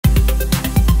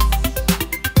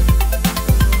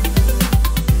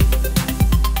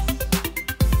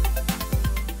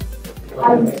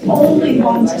I'm only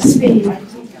going to speak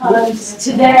because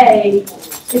today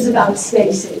is about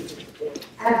Stacy.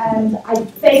 And I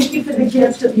thank you for the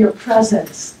gift of your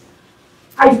presence.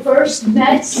 I first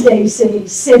met Stacy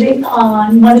sitting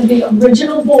on one of the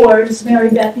original boards, Mary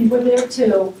Beth, you were there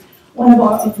too, one of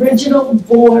our original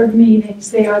board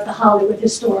meetings there at the Hollywood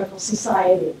Historical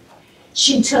Society.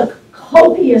 She took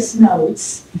copious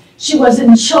notes. She was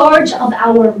in charge of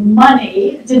our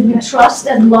money. Did we trust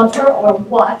and love her or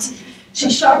what? She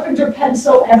sharpened her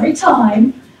pencil every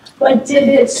time, but did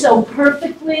it so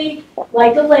perfectly,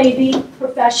 like a lady,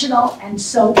 professional, and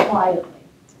so quietly.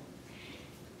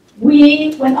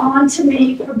 We went on to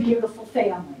meet her beautiful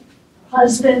family, her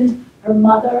husband, her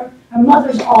mother. Her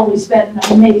mother's always been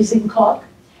an amazing cook,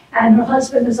 and her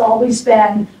husband has always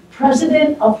been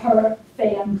president of her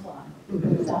fan club,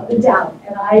 without a doubt.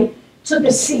 And I took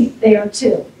a seat there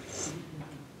too.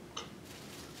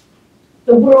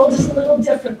 The world is a little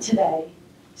different today.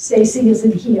 Stacy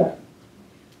isn't here.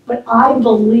 But I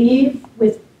believe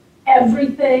with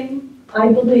everything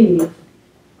I believe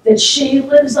that she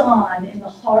lives on in the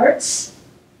hearts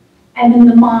and in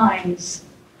the minds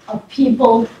of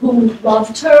people who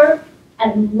loved her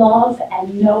and love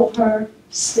and know her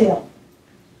still.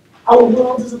 Our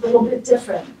world is a little bit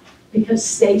different because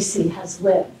Stacy has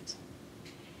lived.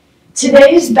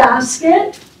 Today's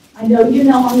basket, I know you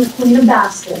know I'm the queen of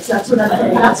baskets. That's what I'm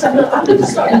doing. I'm going to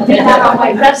start putting that on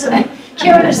my resume.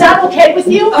 Karen, is that okay with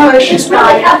you? Oh, she's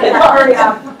really happy to hurry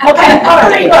up. Okay, all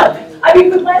right, good. I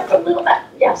mean, we went for a little bit.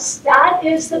 Yes, that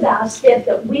is the basket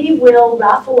that we will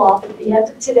raffle off at the end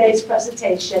of today's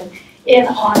presentation in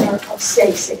honor of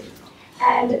Stacy.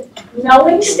 And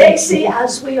knowing Stacy,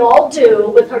 as we all do,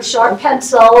 with her sharp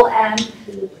pencil and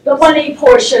the money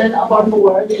portion of our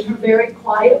board in her very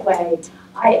quiet way,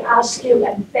 I ask you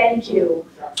and thank you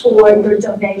for your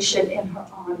donation in her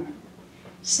honor.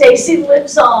 Stacy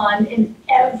lives on in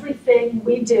everything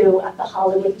we do at the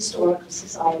Hollywood Historical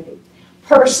Society.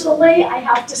 Personally, I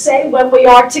have to say, when we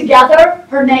are together,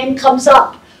 her name comes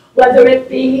up, whether it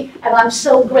be, and I'm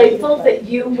so grateful that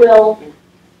you will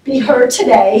be heard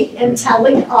today in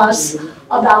telling us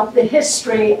about the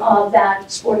history of that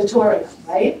sportatorium,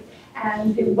 right?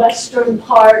 And the western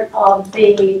part of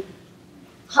the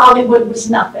Hollywood was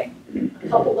nothing. A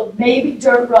couple of maybe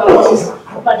dirt roads,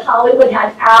 but Hollywood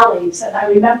had alleys, and I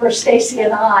remember Stacy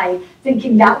and I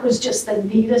thinking that was just the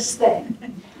neatest thing.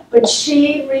 But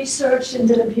she researched and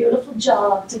did a beautiful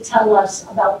job to tell us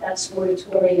about that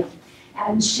sportatorium.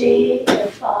 And she,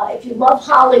 if you love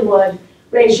Hollywood,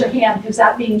 raise your hand, because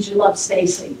that means you love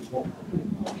Stacy.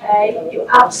 Okay? You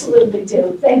absolutely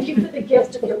do. Thank you for the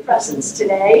gift of your presence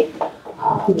today.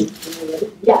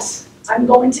 Yes, I'm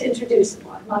going to introduce,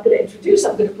 I'm not going to introduce,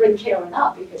 I'm going to bring Karen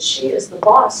up, because she is the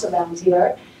boss around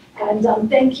here. And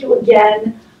thank you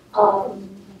again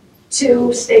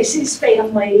to Stacy's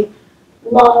family.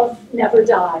 Love never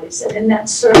dies, and in that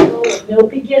circle of no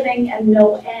beginning and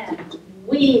no end,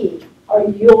 we are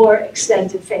your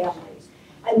extended family.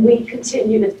 And we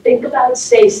continue to think about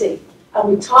Stacy, and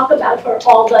we talk about her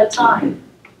all the time,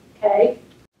 okay?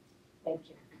 Thank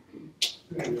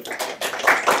you.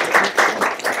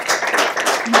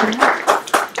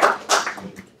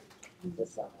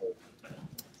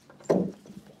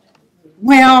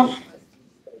 Well,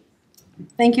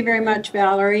 thank you very much,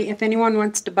 Valerie. If anyone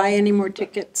wants to buy any more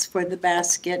tickets for the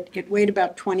basket, it weighed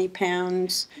about 20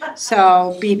 pounds.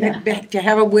 So to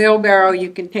have a wheelbarrow, you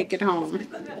can take it home.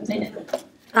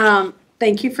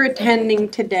 Thank you for attending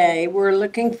today. We're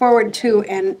looking forward to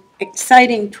an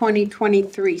exciting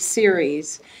 2023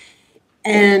 series.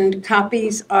 And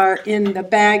copies are in the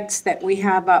bags that we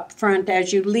have up front.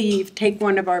 As you leave, take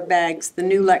one of our bags. The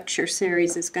new lecture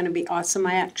series is going to be awesome.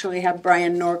 I actually have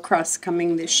Brian Norcross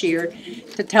coming this year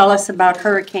to tell us about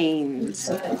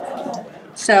hurricanes.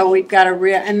 So we've got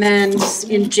and then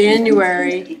in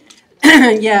January,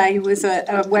 yeah, he was a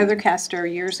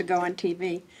weathercaster years ago on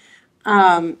TV.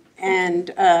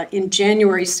 In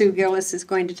January, Sue Gillis is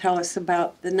going to tell us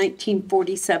about the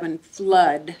 1947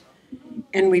 flood.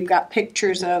 And we've got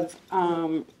pictures of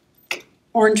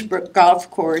Orangebrook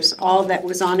Golf Course. All that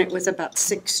was on it was about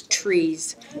 6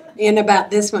 trees in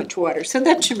about this much water. So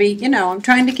that should be, you know, I'm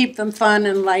trying to keep them fun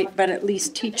and light, but at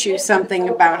least teach you something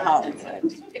about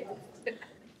Hollywood.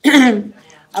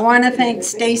 I want to thank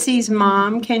Stacy's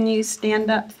mom. Can you stand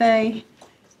up, Faye?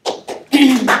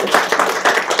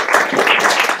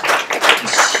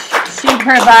 She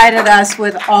provided us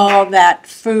with all that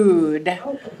food.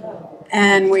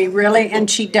 And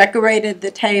she decorated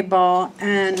the table,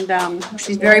 and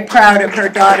she's very proud of her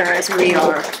daughter, as we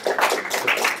are.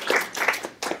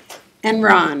 And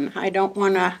Ron, I don't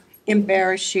want to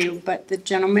embarrass you, but the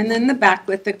gentleman in the back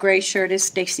with the gray shirt is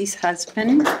Stacy's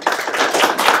husband.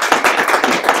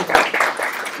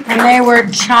 And they were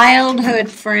childhood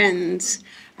friends.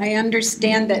 I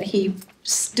understand that he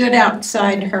stood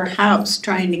outside her house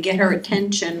trying to get her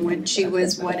attention when she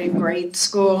was, in grade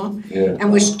school? Yeah.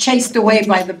 And was chased away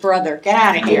by the brother. Get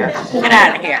out of here, get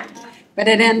out of here. But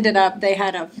it ended up, they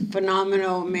had a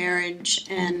phenomenal marriage,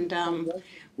 and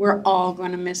we're all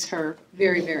going to miss her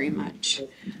very, very much.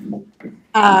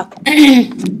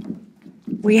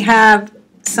 We have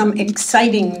some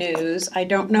exciting news. I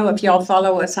don't know if y'all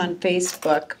follow us on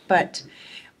Facebook, but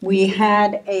we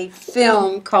had a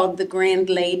film called The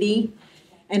Grand Lady,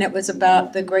 and it was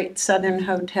about the Great Southern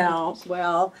Hotel.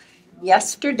 Well,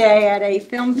 yesterday at a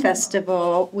film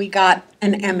festival, we got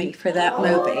an Emmy for that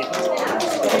movie.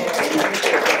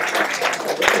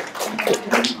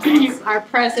 Our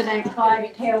president,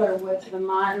 Clive Taylor, was the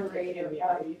moderator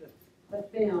of the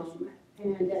film,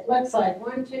 and it looks like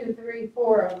 1, 2, 3,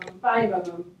 4 of them, 5 of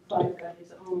them, Clive got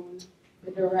his own.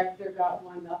 The director got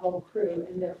one, the whole crew,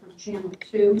 and they're from Channel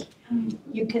 2.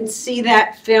 You can see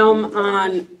that film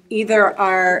on either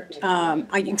our,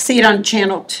 you can see it on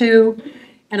Channel 2,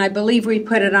 and I believe we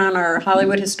put it on our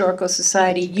Hollywood Historical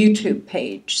Society YouTube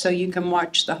page, so you can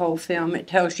watch the whole film. It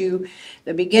tells you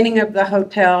the beginning of the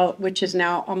hotel, which is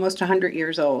now almost 100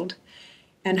 years old,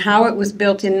 and how it was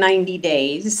built in 90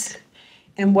 days,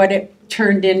 and what it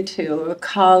turned into, a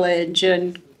college,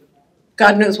 and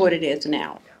God knows what it is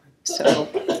now. So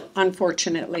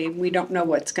unfortunately, we don't know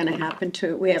what's going to happen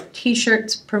to it. We have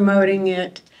T-shirts promoting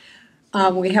it.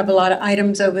 We have a lot of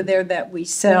items over there that we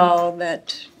sell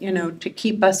that, to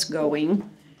keep us going.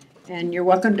 And you're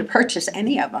welcome to purchase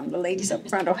any of them. The ladies up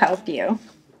front will help you.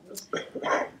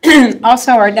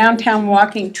 Also, our downtown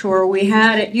walking tour,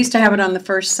 it used to have it on the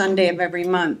first Sunday of every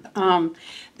month.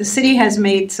 The city has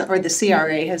made, or the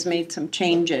CRA has made some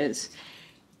changes.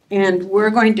 And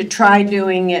we're going to try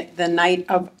doing it the night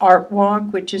of Art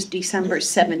Walk, which is December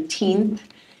 17th.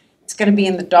 It's going to be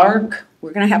in the dark.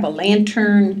 We're going to have a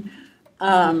lantern.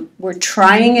 We're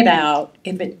trying it out.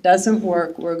 If it doesn't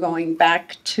work, we're going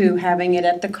back to having it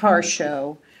at the car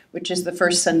show, which is the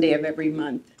first Sunday of every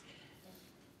month.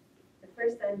 The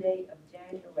first Sunday of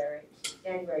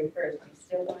January 1st, you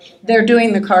still going to? They're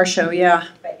doing the car show, yeah.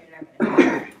 But you're not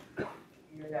going to?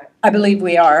 You're not? I believe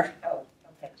we are. Oh.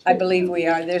 I believe we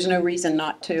are. There's no reason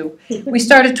not to. We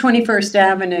start at 21st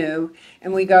Avenue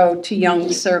and we go to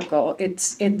Young Circle.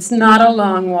 It's not a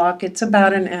long walk. It's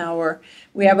about an hour.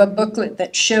 We have a booklet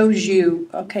that shows you,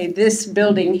 okay, this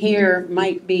building here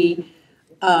might be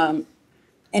an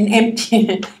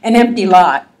empty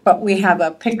lot, but we have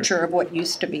a picture of what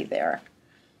used to be there.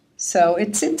 So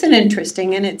it's an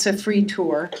interesting, and it's a free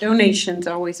tour. Donations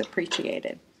always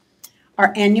appreciated.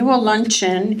 Our annual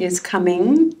luncheon is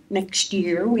coming next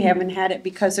year. We haven't had it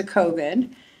because of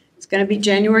COVID. It's going to be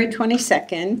January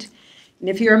 22nd. And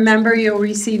if you're a member, you'll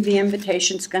receive the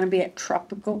invitation. It's going to be at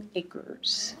Tropical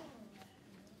Acres,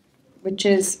 which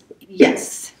is,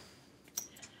 yes.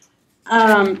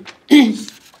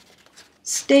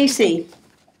 Stacy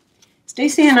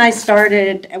and I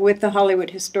started with the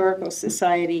Hollywood Historical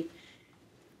Society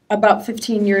about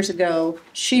 15 years ago.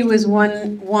 She was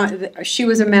she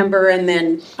was a member, and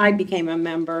then I became a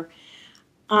member.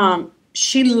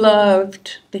 She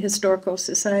loved the Historical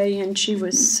Society, and she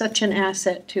was such an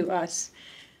asset to us.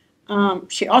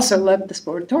 She also loved the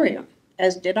Sportatorium,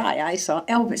 as did I. I saw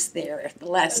Elvis there the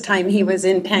last time he was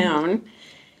in town.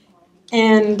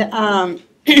 And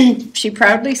she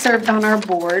proudly served on our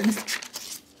board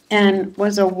and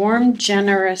was a warm,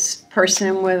 generous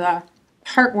person with a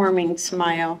heartwarming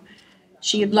smile.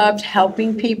 She loved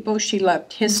helping people. She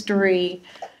loved history.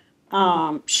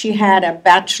 She had a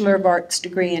Bachelor of Arts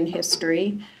degree in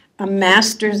history, a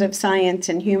Master's of Science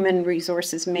in Human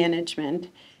Resources Management,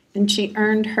 and she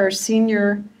earned her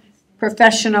Senior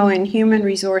Professional in Human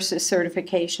Resources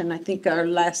certification. I think our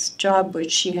last job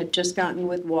was she had just gotten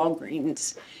with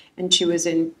Walgreens, and she was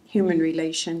in human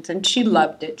relations, and she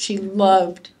loved it. She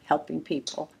loved helping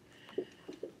people.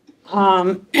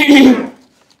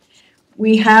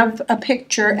 We have a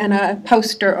picture and a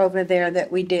poster over there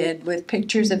that we did with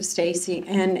pictures of Stacy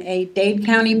and a Dade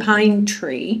County pine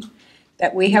tree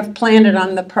that we have planted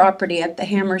on the property at the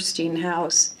Hammerstein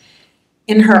House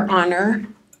in her honor.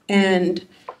 And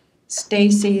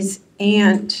Stacy's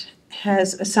aunt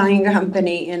has a sign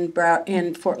company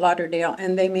in Fort Lauderdale,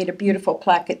 and they made a beautiful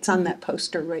plaque. It's on that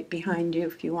poster right behind you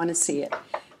if you want to see it.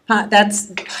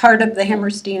 That's part of the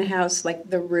Hammerstein House, like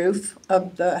the roof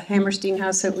of the Hammerstein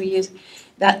House that we use.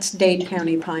 That's Dade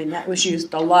County pine. That was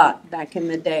used a lot back in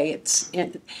the day.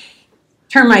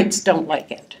 Termites don't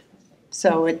like it.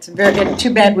 So it's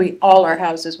too bad all our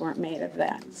houses weren't made of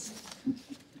that.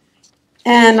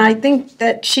 And I think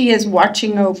that she is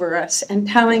watching over us and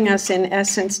telling us, in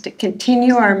essence, to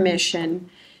continue our mission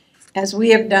as we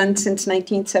have done since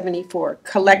 1974,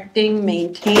 collecting,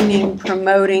 maintaining,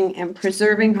 promoting, and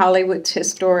preserving Hollywood's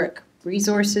historic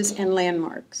resources and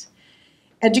landmarks,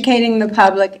 educating the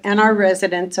public and our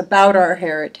residents about our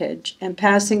heritage, and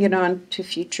passing it on to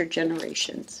future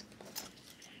generations.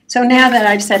 So now that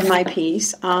I've said my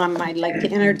piece, I'd like to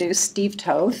introduce Steve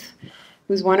Toth,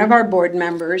 who's one of our board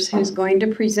members, who's going to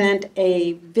present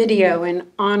a video in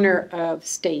honor of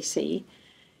Stacy.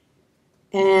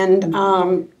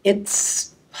 And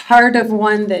it's part of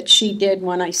one that she did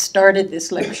when I started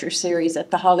this lecture series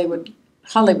at the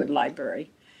Hollywood Library.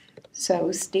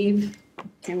 So Steve,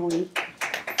 can we?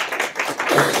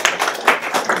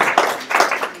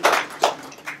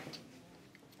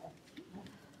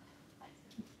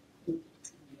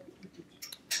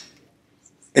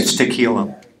 It's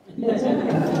tequila.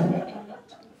 I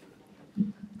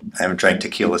haven't drank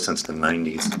tequila since the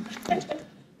 90s.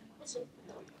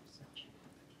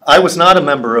 I was not a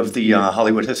member of the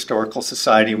Hollywood Historical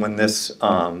Society when this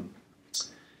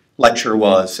lecture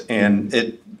was, and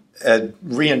it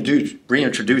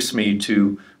reintroduced me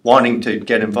to wanting to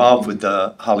get involved with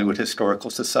the Hollywood Historical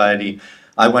Society.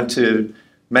 I went to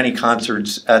many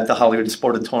concerts at the Hollywood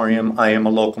Sportatorium. I am a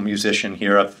local musician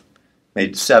here. I've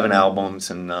made 7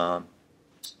 albums, and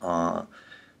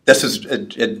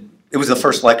it was the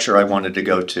first lecture I wanted to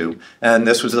go to, and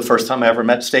this was the first time I ever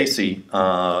met Stacy,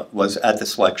 was at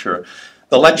this lecture.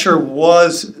 The lecture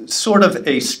was sort of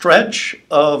a stretch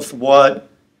of what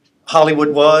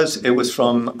Hollywood was. It was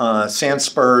from Sand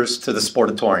Spurs to the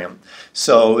Sportatorium.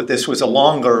 So this was a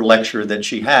longer lecture that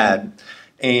she had.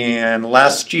 And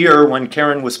last year, when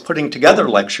Karen was putting together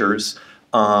lectures,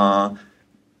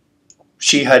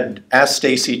 she had asked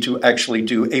Stacy to actually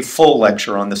do a full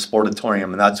lecture on the Sportatorium,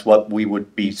 and that's what we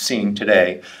would be seeing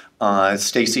today.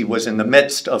 Stacy was in the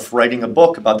midst of writing a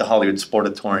book about the Hollywood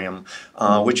Sportatorium,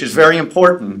 which is very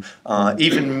important.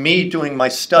 Even me doing my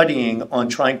studying on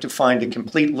trying to find a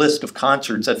complete list of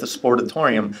concerts at the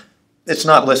Sportatorium, it's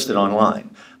not listed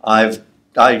online. I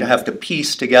have to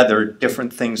piece together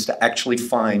different things to actually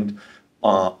find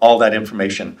all that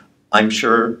information. I'm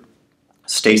sure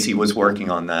Stacy was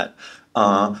working on that.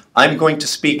 I'm going to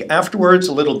speak afterwards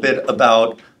a little bit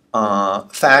about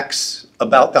facts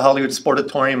about the Hollywood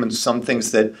Sportatorium and some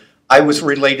things that I was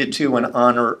related to in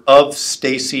honor of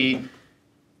Stacy.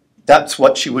 That's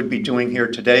what she would be doing here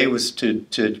today, was to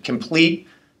complete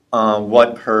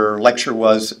what her lecture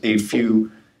was a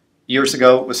few years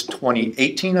ago. It was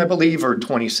 2018, I believe, or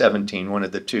 2017, one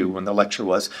of the two, when the lecture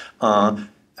was.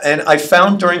 And I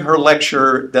found during her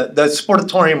lecture that the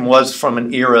Sportatorium was from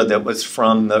an era that was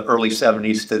from the early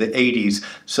 70s to the 80s.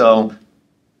 So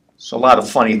a lot of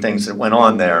funny things that went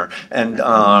on there. And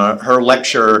her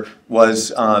lecture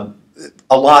was a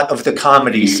lot of the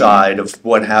comedy side of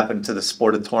what happened to the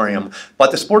Sportatorium. But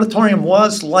the Sportatorium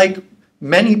was, like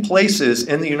many places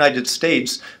in the United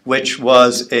States, which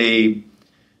was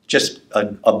just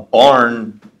a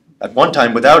barn, at one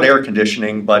time without air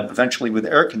conditioning, but eventually with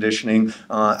air conditioning.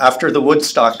 After the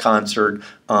Woodstock concert,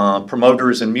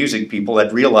 promoters and music people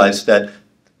had realized that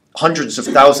hundreds of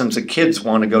thousands of kids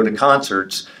want to go to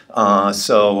concerts. The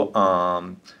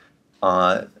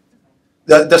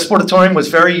Sportatorium was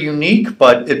very unique,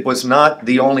 but it was not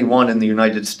the only one in the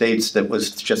United States that was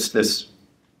just this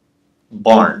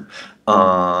barn.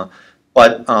 We're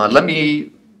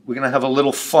going to have a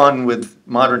little fun with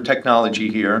modern technology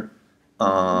here.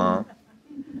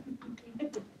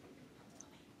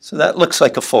 So that looks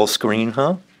like a full screen,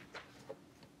 huh?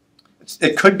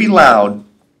 It could be loud.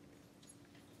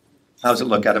 How's it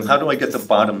look, Adam? How do I get the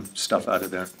bottom stuff out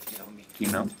of there? Do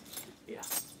you know? Yeah.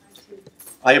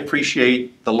 I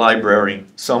appreciate the library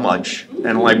so much,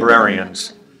 and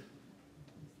librarians.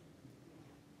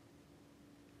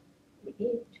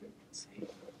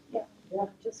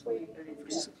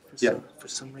 Yeah. For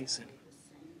some reason.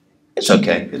 It's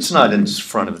okay. It's not in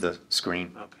front of the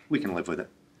screen. Okay. We can live with it.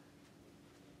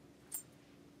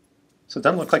 So it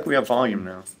doesn't look like we have volume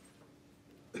now.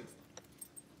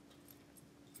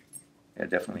 Yeah,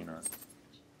 definitely not.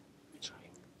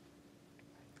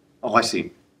 Oh, I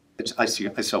see. I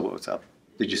saw what was up.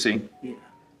 Did you see? Yeah.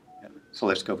 So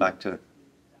let's go back to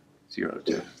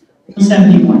 02.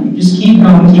 71. Just keep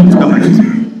going, keep going.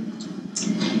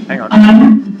 Hang on.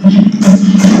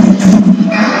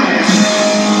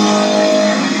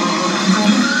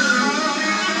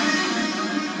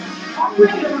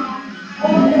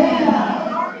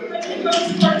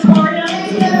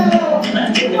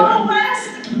 Let's go west.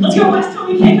 Let's go west till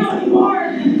we can't go anymore.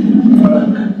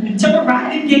 Till we're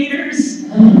riding gators.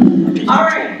 All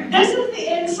right, this is the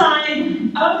inside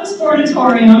of the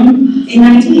Sportatorium in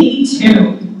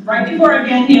 1982, right before a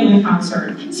Van Halen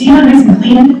concert. See how nice and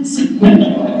clean it is?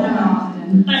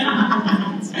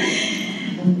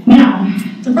 Now,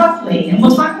 roughly, and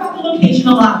we'll talk about the location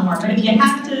a lot more, but if you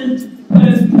have to put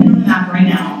it on the map right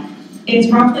now, it's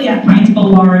roughly at Pines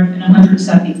Boulevard and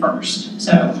 171st,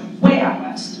 so way out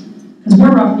west. Because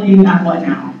we're roughly at what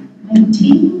now?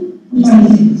 19?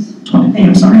 26. 20,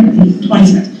 I'm sorry,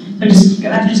 26. So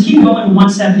just keep going to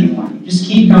 171. Just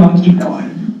keep going, keep going.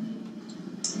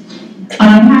 I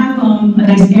have a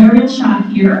nice aerial shot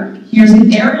here. Here's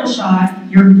an aerial shot.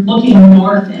 You're looking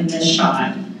north in this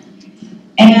shot.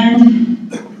 And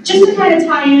just to kind of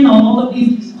tie in all that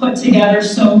we've put together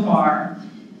so far,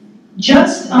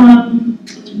 just to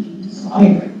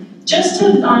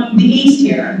the east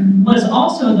here was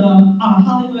also the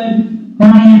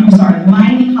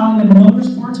Miami Hollywood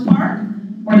Motorsports Park,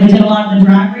 where they did a lot of the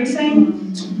drag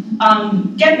racing.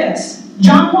 Get this,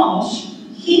 John Walsh,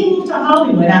 he moved to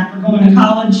Hollywood after going to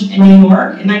college in New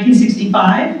York in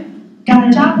 1965, got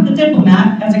a job at the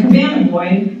Diplomat as a cabana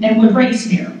boy, and would race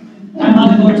here. I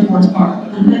love the Motorsports Park.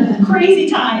 Crazy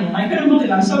tie-in. I couldn't believe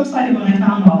it. I was so excited when I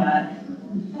found all that.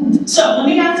 So let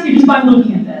me ask you, just by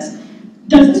looking at this,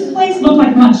 does this place look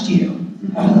like much to you?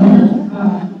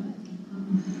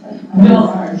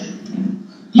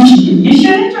 You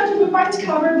shouldn't judge a book by its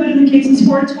cover, but in the case of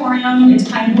Sportatorium, it's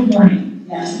kind of a warning.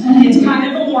 Yes. It's kind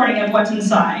of a warning of what's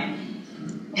inside.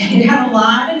 It had a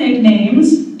lot of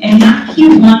nicknames, and not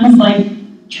cute ones like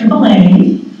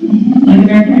AAA, like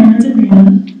American Airlines Arena,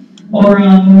 or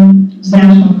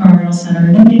National Car Rental Center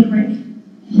in Big Creek.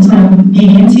 So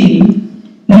BB&T.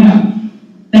 Now,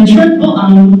 the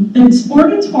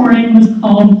Sportatorium was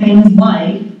called things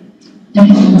like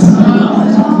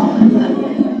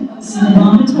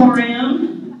Salamatorium,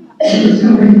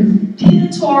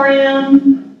 Pinatorium.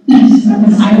 I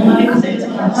would like to say it's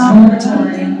called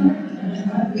Salamatorium.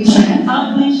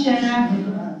 Ugly Shack.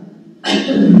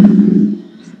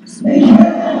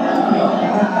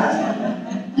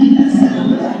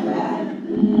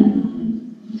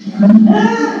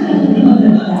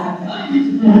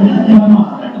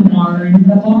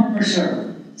 The barn for sure.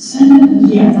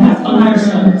 Yeah, that's what I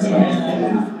remember.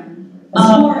 I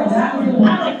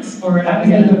like the sport.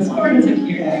 The sport is a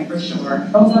cute thing for sure.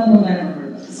 Those other ones I never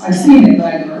heard of. I've seen it, but I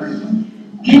never heard of them.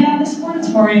 Yeah, the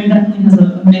Sportatorium definitely has a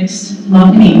mixed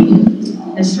love-hate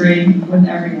history with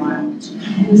everyone.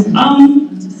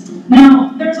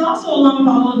 Now, there's also, along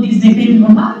with all of these nicknames, a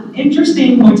lot of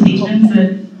interesting quotations that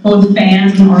both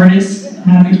fans and artists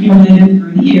have accumulated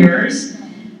through the years.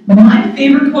 My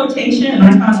favorite quotation, and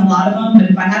I found a lot of them, but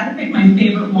if I had to pick my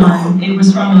favorite one, it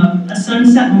was from a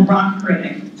Sunset rock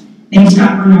critic named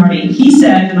Scott Bernardi. He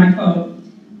said, and I quote,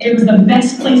 "It was the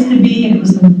best place to be, and it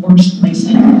was the worst place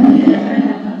to be."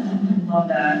 Love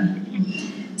that.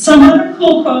 Some other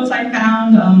cool quotes I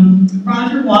found,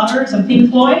 Roger Waters of Pink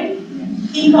Floyd,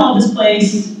 he called this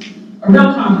place a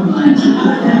real compromise.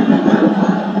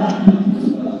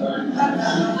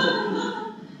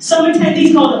 Some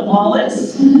attendees called it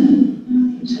lawless.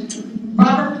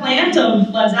 Robert Plant of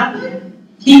Led Zeppelin,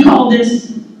 he called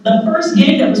this the first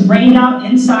gig that was rained out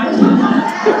inside.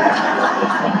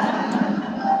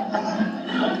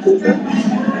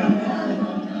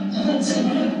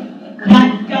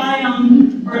 That guy,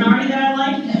 Bernardi that I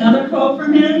like, another quote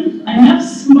from him, "Enough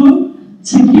smoke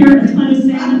to cure a ton of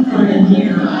sand for a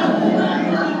year."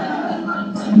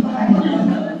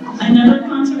 Another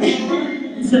concert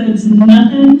said it's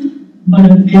nothing but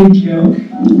a big joke.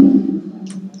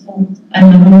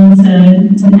 Another one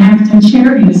said it's an act of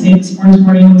charity to say the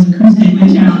Sportatorium was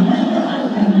acoustically challenged.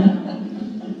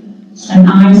 An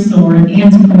eyesore, an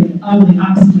antiquated, ugly,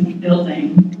 obsolete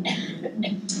building.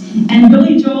 And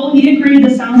Billy Joel, he agreed the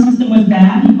sound system was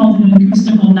bad. He called it an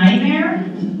acoustical nightmare.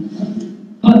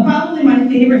 But probably my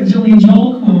favorite Billy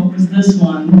Joel quote was this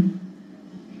one.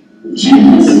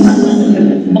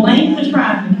 "Blank the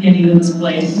traffic getting to this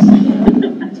place."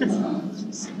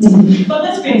 But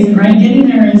let's face it, right? Getting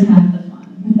there is half the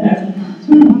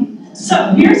fun.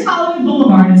 So here's Hollywood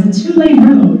Boulevard. It's a two-lane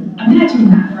road. Imagine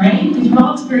that, right? Did you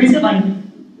all experience it like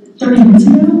 30 minutes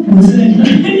ago? Is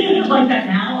it like that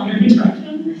now under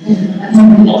construction?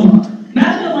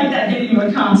 Imagine it like that getting to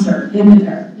a concert. In the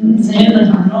dark. In the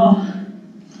dark. Oh.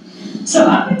 So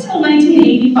up until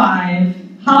 1985,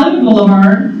 Hollywood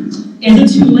Boulevard is a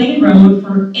two-lane road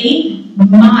for 8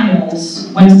 miles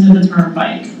west of the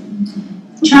turnpike.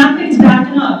 Traffic is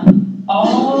backing up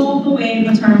all the way to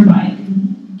the turnpike,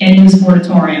 getting to the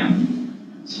Sportatorium.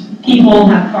 People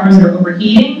have cars that are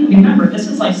overheating. Remember, this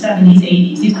is like 70s,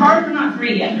 80s. These cars are not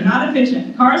great yet. They're not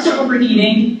efficient. Cars are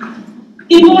overheating.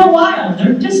 People are wild.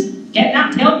 They're just getting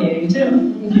out tailgating,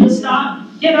 too. They just stop,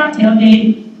 get out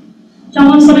tailgate,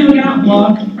 tell them somebody will get out and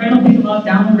walk. Fred will pick them up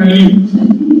down the road.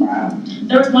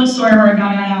 There was one story where a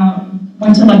guy got out,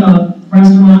 went to like a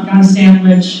restaurant, got a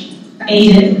sandwich,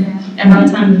 ate it, and by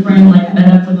the time the friend like met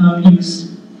up with him,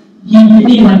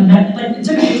 it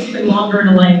took basically longer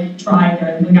to like try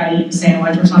the guy to eat the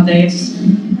sandwich or something. It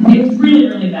was really,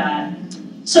 really bad.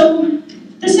 So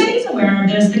the city's aware of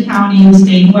this, the county, the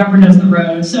state, whoever does the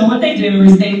road. So what they do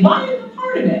is they widen a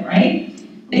part of it, right?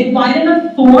 They widen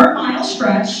a 4-mile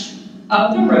stretch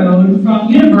of the road from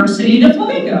University to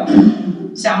Flamingo.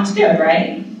 Sounds good,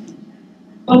 right?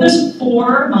 But there's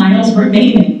 4 miles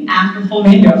remaining after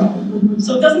Flamingo.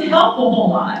 So it doesn't help a whole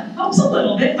lot. It helps a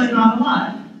little bit, but not a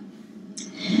lot.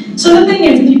 So the thing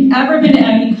is, if you've ever been to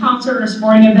any concert or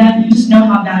sporting event, you just know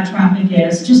how bad traffic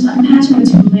is. Just imagine a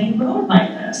 2-lane road like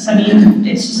this. I mean,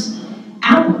 it's just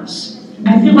hours.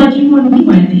 I feel like even when we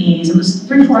went in the 80s, it was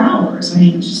 3 or 4 hours. I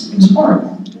mean, it was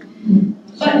horrible.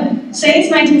 But say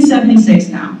it's 1976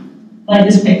 now, like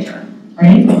this picture,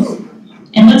 right?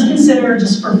 And let's consider,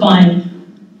 just for fun,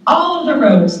 all of the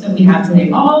roads that we have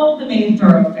today, all the main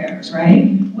thoroughfares,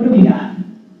 right? What do we got?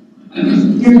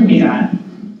 Here's what we got.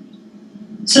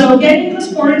 So getting to the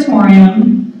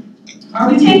sportatorium, are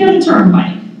we taking the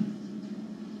turnpike?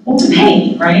 Well, to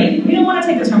pay, right? We don't want to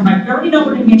take the turnpike. We already know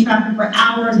we're going to be in traffic for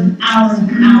hours and hours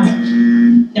and hours.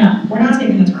 No, we're not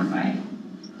taking the turnpike.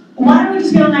 Well, why don't we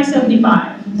just get on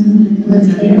I-75?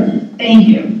 Thank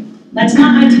you. That's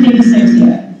not 1986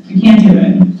 yet. You can't do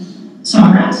it.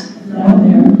 Sawgrass?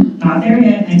 Not there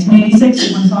yet. 1986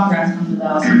 is when Sawgrass comes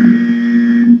about.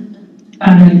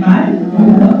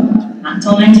 595? Not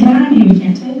until 1990, we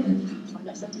can't take it.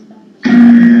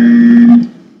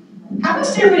 How about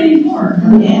Stairway 84?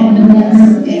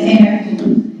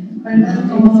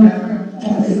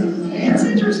 It's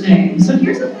interesting. So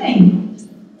here's the thing.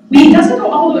 It doesn't go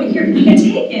all the way here. We can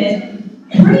take it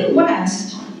pretty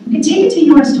west. We can take it to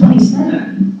US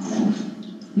 27.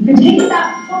 We can take it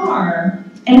that far,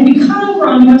 and if we cut over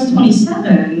on US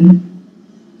 27,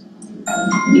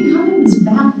 we come in this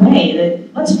back way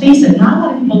that, let's face it, not a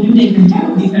lot of people knew they could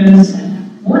do because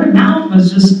word of mouth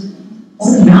was just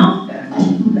word of mouth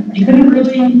then. You couldn't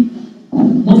really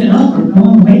look it up or go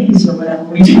on Waze or whatever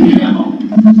we do now.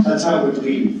 That's how we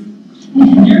leave.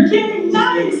 You're kidding,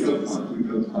 nice! Go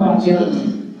out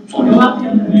the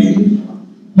other way.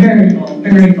 Very cool,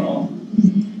 very cool.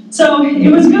 So it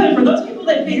was good. For those people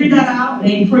that figured that out,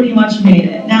 they pretty much made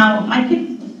it. Now, I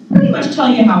could pretty much tell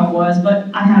you how it was, but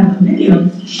I have a video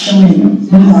showing you.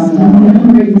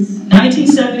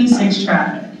 1976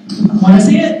 traffic. Want to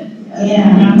see it?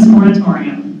 Yeah. Down the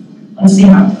sportatorium. Let's see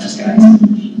how it goes, guys.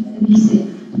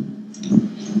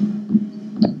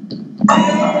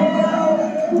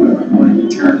 When you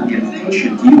turn and get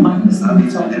patient, you might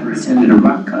have never attended a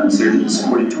rock concert at the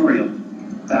sportatorium.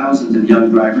 Thousands of young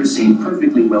drivers seem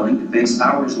perfectly willing to face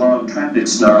hours-long traffic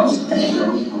snarls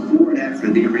before and after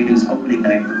the arena's opening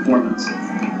night performance.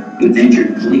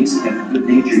 Good-natured police kept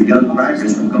good-natured young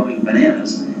drivers from going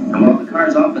bananas, and while the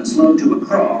cars often slowed to a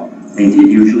crawl, they did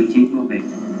usually keep moving.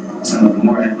 Some of the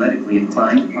more athletically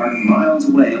inclined parked miles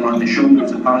away along the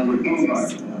shoulders of Hollywood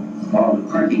Boulevard. While the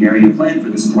parking area planned for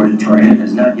the sportatorium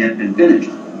has not yet been finished.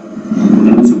 For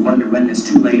those who wonder when this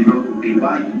 2-lane road will be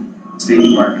widened, the State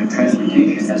Department of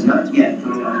Transportation has not yet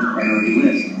put it on its priority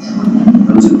list.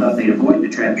 Those who thought they'd avoid the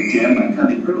traffic jam by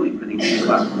coming early for the 8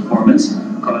 o'clock performance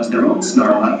caused their own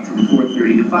snarl out from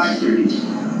 4:30 to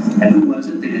 5:30. And who was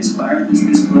it that inspired this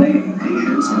display of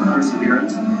patience and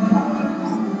perseverance?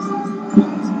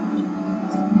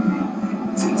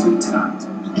 Toth, a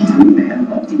 3-man,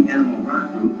 multi-animal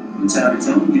rock group that puts out its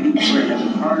own unique brand of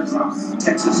hard rock,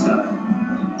 Texas style.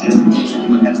 Just in case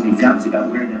anyone has any doubts about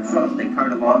where they're from, they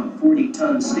cart along a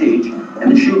 40-ton stage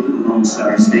and the shape of the Lone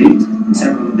Star State and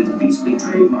several of its beastly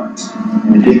trademarks.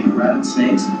 In addition to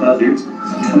rattlesnakes and buzzards, a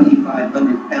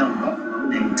 2,500-pound buffalo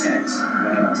named Tex,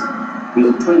 with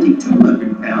a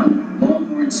 2,200-pound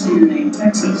longhorn steer named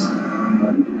Texas.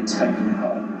 Well, you didn't expect them to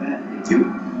call it that, did you?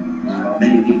 While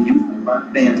many of you youthful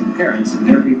rock fans and parents have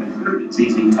never even heard of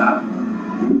ZZ Top,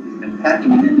 they've been packing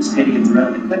them into stadiums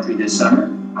around the country this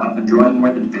summer, often drawing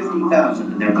more than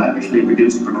 50,000 to their lavishly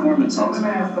produced performances.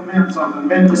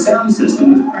 The sound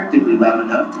system was practically loud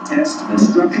enough to test the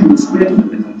structural strength of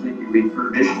the completely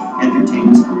refurbished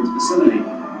entertainment sports facility,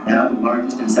 now the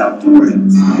largest in South Florida.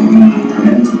 The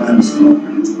tremendous amount of smoke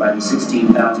produced by the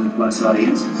 16,000-plus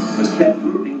audience was kept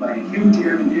moving by a huge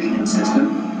air conditioning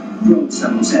system.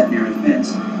 Some who sat near its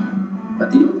vents. But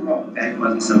the overall impact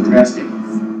wasn't so drastic.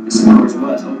 This, of course,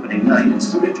 was opening night, and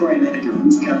sportatorium manager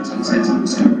Bruce Johnson says he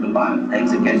discovered a lot of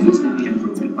things that can easily be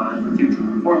improved upon for future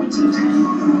performances.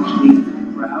 Pleased with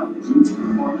the crowd, the group's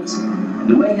performance, and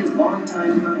the way his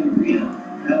longtime client arena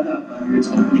held up under its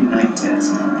opening night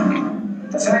test.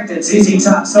 The fact that ZZ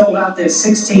Top sold out this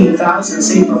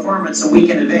 16,000-seat performance a week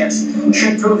in advance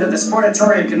should prove that the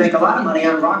Sportatorium can make a lot of money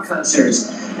on rock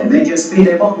concerts. It may just be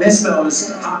they won't miss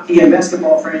those hockey and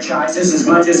basketball franchises as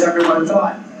much as everyone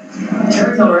thought.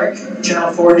 Jerry Ulrich,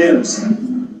 Channel 4 News.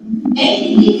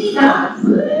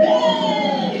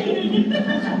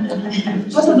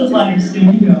 What's up those letters?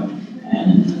 Here we go.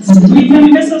 Do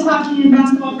we miss those hockey and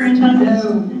basketball franchises?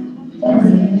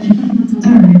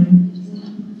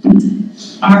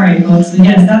 All right, folks, so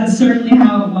yes, that is certainly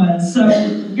how it was. So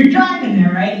you're driving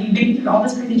there, right? You've been through all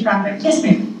this crazy traffic. Yes,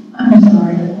 ma'am. I'm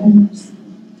sorry.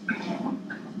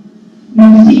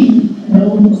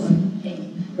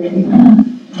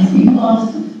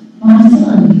 Because my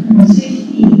son was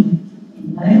 16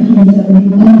 in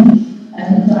 1971 and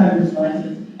a driver's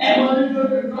license and wanted to go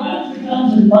to a driver's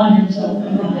license and find himself a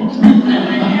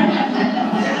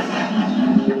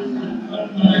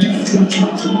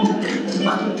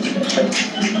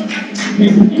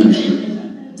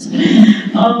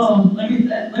Oh, let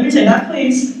me say that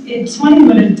place. It's funny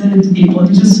what it did to people.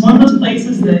 It's just one of those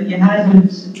places that you had to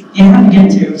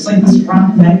get to. It's like this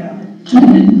rock mecca.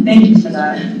 Thank you for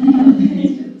that.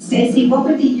 Stacy, what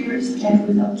were the years that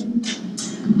was open?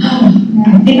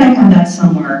 I think I have that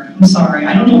somewhere. I'm sorry.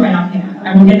 I don't know right offhand.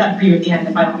 I will get that for you at the end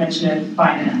if I don't mention it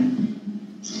by then.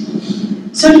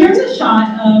 So here's a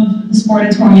shot of the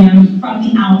Sportatorium from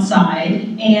the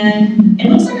outside, and it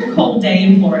looks like a cold day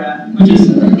in Florida, which is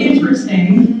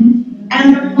interesting.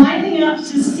 And they're lining up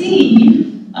to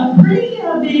see a pretty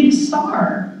big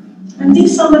star. I think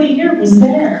somebody here was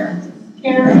there.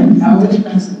 Karen. I was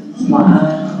present.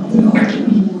 Wow.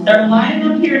 They're lining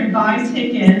up here to buy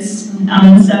tickets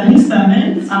on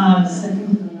 77.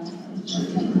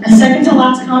 A second to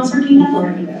last concert he had?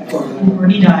 Before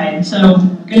he died. So,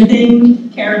 good thing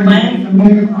Karen went.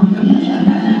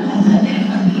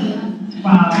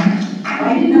 Wow.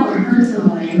 I didn't know it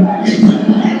personally, but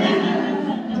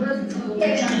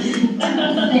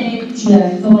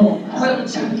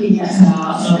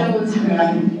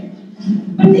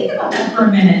But think about that for a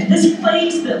minute. This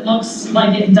place that looks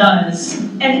like it does,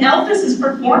 and Elvis is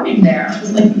performing there.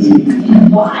 Like,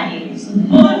 why?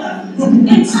 Well,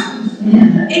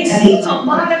 it seems a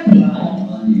lot of people.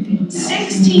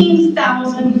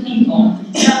 16,000 people.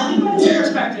 Now, let me put this in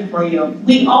perspective for you.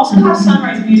 We also have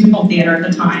Sunrise Musical Theater at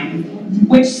the time,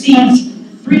 which seats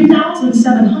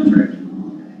 3,700.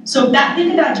 So that,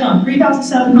 think of that jump,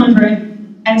 3,700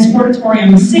 and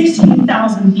Sportatorium,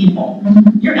 16,000 people.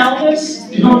 Your Elvis,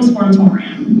 you're going to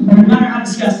Sportatorium. No matter how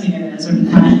disgusting it is, or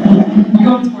you're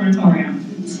going to Sportatorium.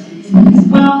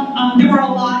 Well, there were a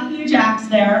lot of huge acts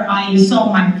there. I saw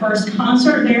my first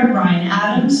concert there, Bryan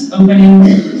Adams, opening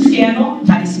Scandal,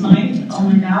 Patty Smythe. Oh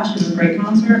my gosh, it was a great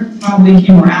concert. Probably a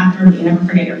few more after, but you never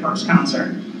forget your first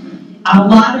concert. A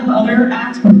lot of other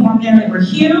acts performed there that were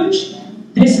huge.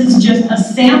 This is just a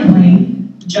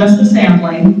sampling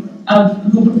of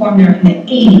who performed there in the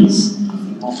 80s.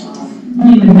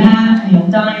 Even Matt, Neil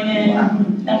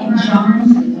Diamond,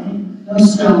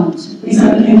 those Stones.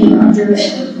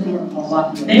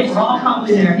 They were all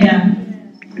probably there, yeah.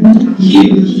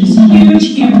 Huge, just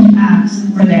huge acts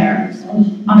were there.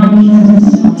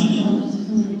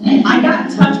 I got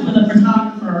in touch with a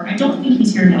photographer. I don't think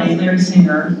he's here today, Larry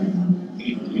Singer.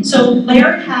 So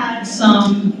Larry had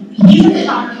he's a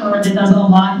photographer that does a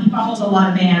lot, he follows a lot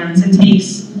of bands and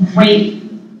takes great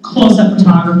close-up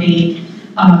photography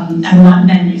at a lot of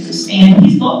venues. And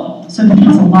he's local, so he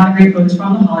has a lot of great photos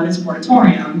from the Hollywood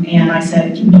Sportatorium. And I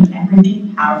said, can you do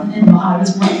everything out in the Hollywood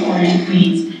Sportatorium,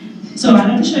 please? So I'd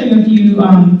like to show you a few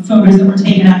photos that were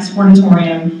taken at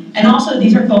Sportatorium. And also,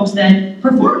 these are folks that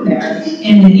performed there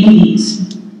in the 80s.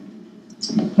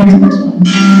 Here's the first one.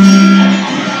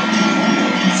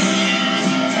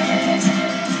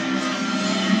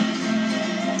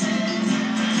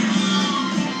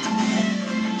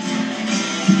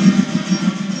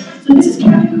 So this is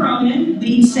Kevin Cronin,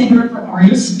 lead singer for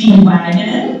REO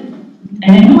Speedwagon. And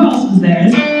then who else was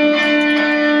there?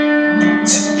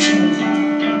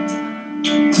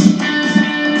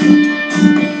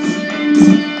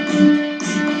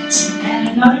 And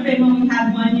another big one we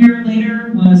had 1 year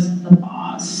later was The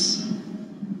Boss.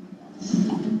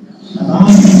 The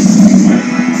Boss.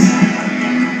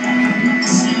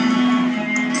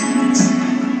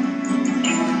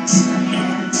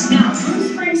 Now, Bruce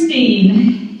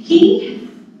Springsteen, he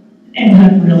ended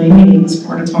up really hating the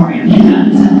Sportatorium.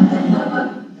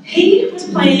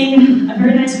 sang a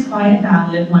very nice quiet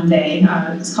ballad one day.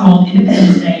 It's called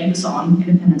Independence Day, the song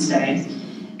Independence Day.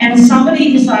 And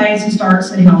somebody decides to start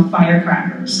setting off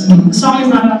firecrackers. I mean, the song is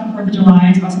not about the 4th of July,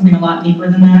 it's about something a lot deeper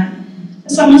than that.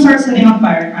 Someone starts setting off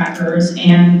firecrackers,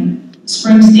 and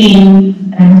Springsteen,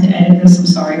 and I have to edit this, I'm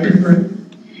sorry for the group,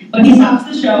 but he stops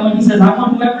the show and he says, I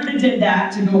want whoever did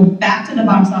that to go back to the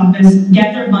box office,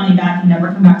 get their money back, and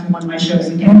never come back to one of my shows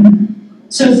again.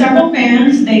 So several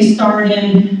fans, they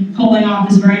started pulling off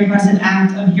this very impressive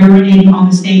act of urinating on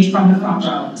the stage from the front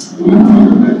row.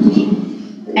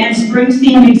 And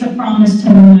Springsteen makes a promise to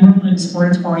never leave the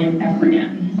Sportatorium ever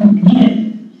again. And he did.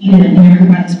 He never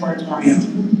came back to the Sportatorium.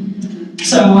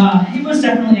 So it was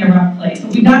definitely a rough place.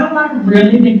 But we got a lot of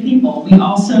really big people. We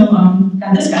also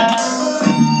got this guy.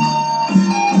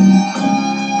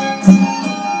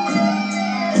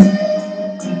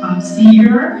 Bob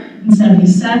Seger in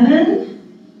 77.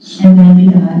 And then we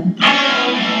got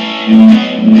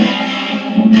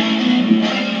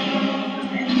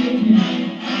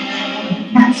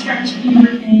Cat Scratch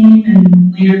Fever fame,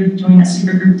 and later joined that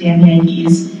supergroup Dan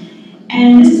Yankees.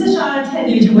 And this is a shot of Ted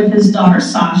Nugent with his daughter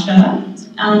Sasha. It's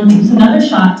another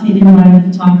shot taken by the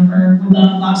photographer with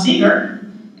Bob Seger,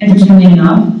 interestingly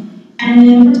enough.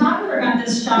 And the photographer got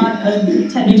this shot of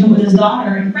Ted Nugent with his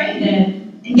daughter and framed it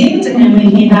and gave it to him when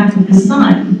he came back with his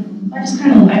son. I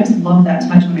just love that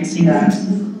touch when I see that.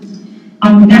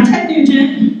 Now Ted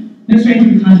Nugent, no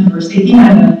stranger to controversy, he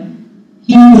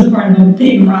was a part of a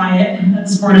big riot at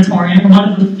the Sportatorium, one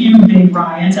of the few big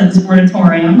riots at the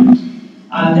Sportatorium.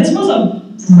 This was a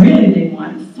really big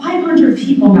one. 500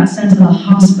 people got sent to the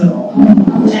hospital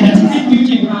at a Ted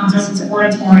Nugent concert at the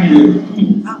Sportatorium.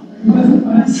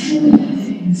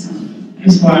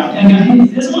 It's wild. And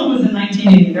this one was in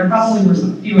 1980. There probably were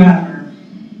some few after.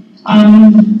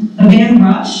 The band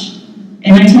Rush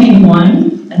in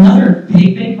 1981, another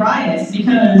big riot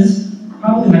because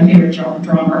probably my favorite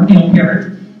drummer, Neil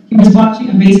Peart, he was watching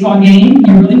a baseball game.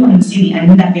 He really wanted to see the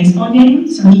end of that baseball game,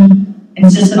 so he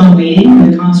insisted on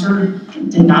waiting. The concert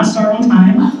did not start on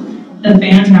time. The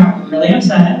fans got really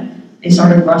upset. They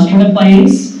started rushing the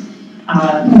place.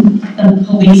 The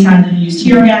police had to use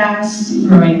tear gas, the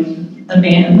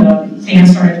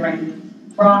fans started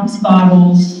throwing rocks,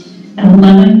 bottles, and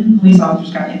 11 police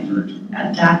officers got injured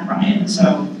at that riot.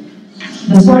 So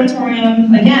the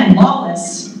Sportatorium, again,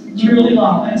 lawless, truly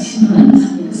lawless.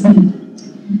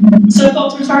 So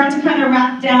folks, we're starting to kind of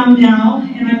wrap down now,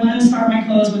 and I want to start my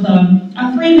close with a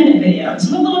 3-minute video. It's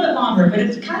a little bit longer, but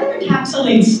it kind of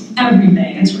encapsulates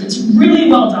everything. It's really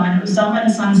well done. It was done by the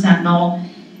Sun Sentinel,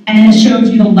 and it shows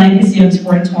you the legacy of the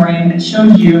Sportatorium. It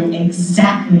shows you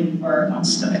exactly where it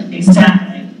once stood,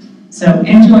 exactly. So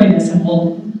enjoy this, and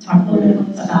we'll talk a little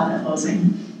bit about that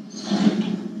closing.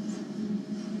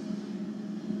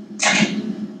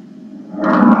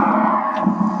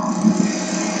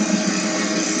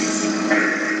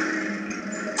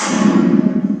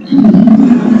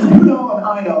 You know and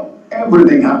I know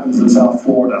everything happens in South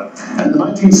Florida. And in the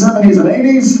 1970s and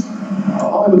 80s, the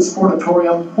Hollywood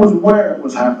Sportatorium was where it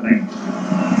was happening.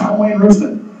 I'm Wayne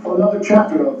Rooston for another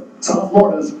chapter of South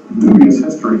Florida's dubious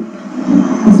history.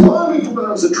 Long before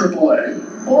there was a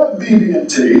AAA, or a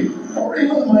BB&T, or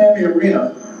even the Miami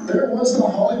Arena, there was the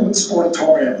Hollywood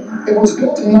Sportatorium. It was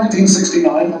built in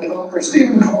 1969 by developer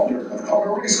Stephen Calder of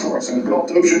Calder Racecourse and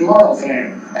built Ocean Mile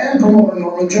fame, and promoter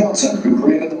Norman Johnson, who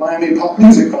created the Miami Pop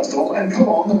Music Festival and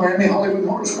co-owned the Miami Hollywood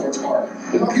Motorsports Park.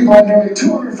 It occupied nearly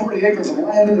 240 acres of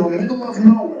land in the middle of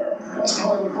nowhere. West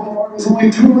Hollywood Boulevard was only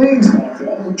 2 lanes back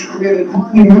then, which created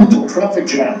monumental traffic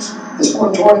jams. The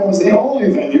Sportatorium was the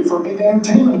only venue for big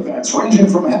entertainment events, ranging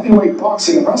from heavyweight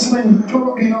boxing and wrestling to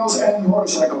rodeos and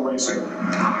motorcycle racing.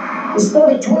 The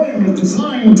Sportatorium was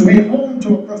designed to be home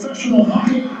to a professional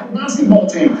hockey or basketball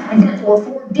team. In fact, there were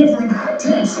 4 different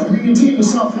attempts to bring a team to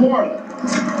South Florida.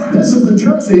 This is the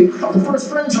jersey of the first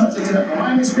franchise attempt, the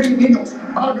Miami Screaming Eagles,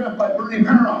 autographed by Bernie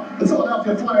Parent, the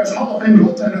Philadelphia Flyers Hall of Fame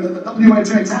goaltender that the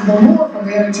WHA tackled more from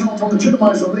the NHL to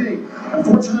legitimize the league.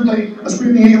 Unfortunately, the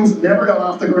Screaming Eagles never got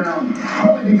off the ground,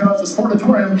 partly because the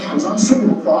Sportatorium was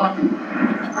unsuitable for hockey.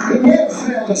 It may have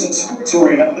failed as a sports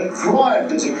arena, but it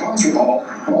thrived as a concert hall.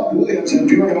 Rob Williams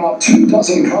endured about 24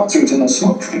 concerts in the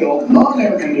smoke-filled,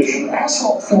 non-air-conditioned,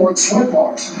 asphalt-floored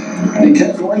sweatbox, and he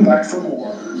kept going back for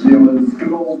more. It was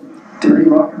good old dirty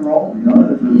rock and roll, you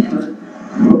know. It was a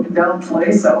broken down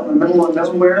place out in the middle of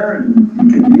nowhere,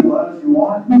 and you could be loud as you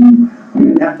want. And we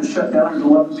didn't have to shut down at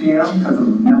 11 p.m. because of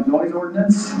the noise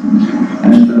ordinance.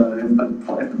 And if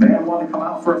the band wanted to come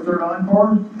out for a third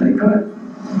encore, they could.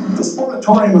 The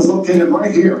Sportatorium was located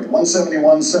right here at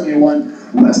 17171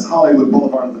 West Hollywood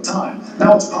Boulevard at the time.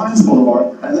 Now it's Pines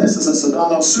Boulevard, and this is a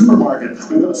Sedano supermarket.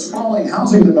 We've got a sprawling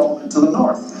housing development to the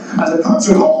north. As a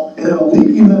concert hall, it had a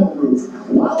leaky metal roof,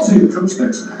 lousy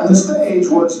acoustics, and the stage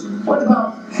was right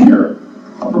about here,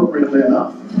 appropriately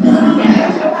enough.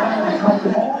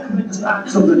 All the biggest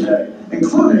acts of the day,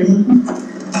 including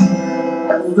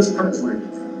Elvis Presley.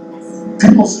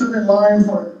 People stood in line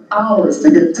for hours to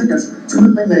get tickets. It's a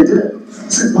good thing they did.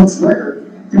 6 months later,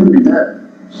 he would be dead.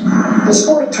 The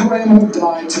Sportatorium would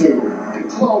die too. It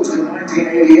closed in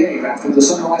 1988 after the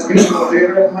Sunrise Musical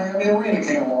Theater at Miami Arena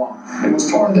came along. It was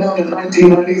torn down in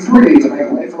 1993 to make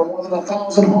way for more than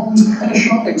 1,000 homes and a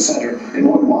shopping center in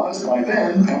what was, by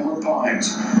then, Pembroke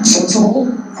Pines. Sensible,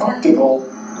 practical,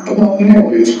 but not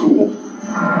nearly as cool.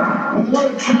 With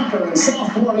another chapter in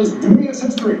South Florida's dubious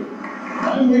history,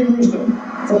 I'm Wayne Roosevelt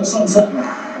for the Sun Sentinel.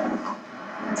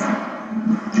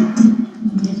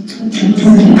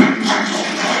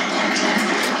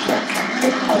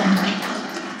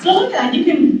 So look at that, you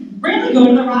can really go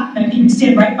to the rock neck, you can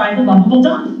stand right by the lovable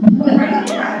Don. Right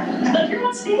there. Like you're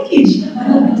on stage.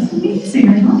 It's amazing,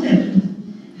 I love it.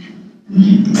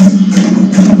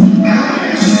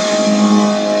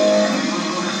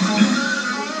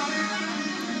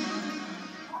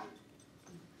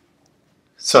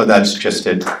 So that's just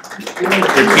it.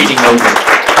 Repeating over.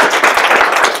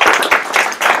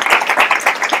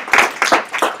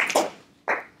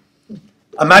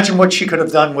 Imagine what she could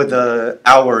have done with an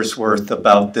hour's worth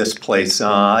about this place.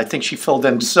 I think she filled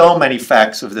in so many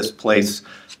facts of this place.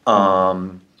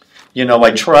 You know, I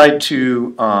tried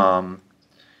to, a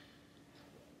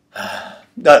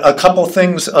couple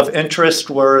things of interest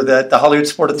were that the Hollywood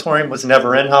Sportatorium was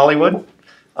never in Hollywood.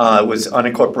 It was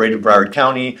unincorporated Broward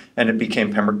County, and it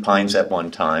became Pembroke Pines at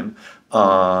one time.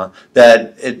 That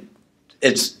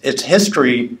its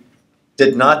history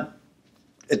did not,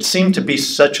 it seemed to be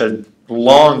such a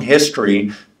long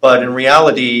history, but in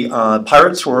reality,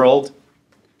 Pirates World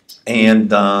and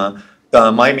the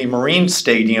Miami Marine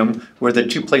Stadium were the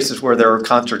two places where there were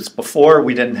concerts. Before,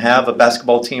 we didn't have a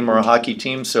basketball team or a hockey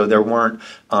team, so there weren't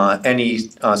any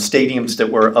stadiums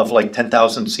that were of like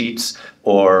 10,000 seats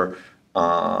or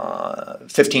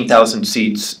 15,000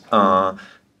 seats.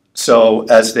 So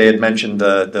as they had mentioned,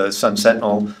 the Sun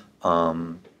Sentinel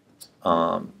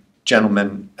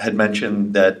gentleman had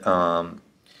mentioned that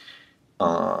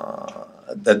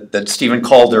that Stephen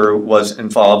Calder was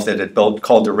involved, that had built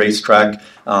Calder Racetrack.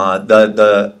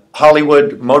 The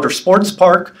Hollywood Motor Sports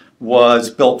Park was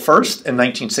built first in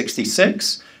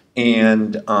 1966,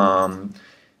 and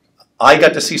I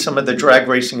got to see some of the drag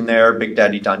racing there, Big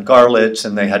Daddy Don Garlitz,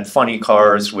 and they had funny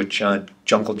cars, which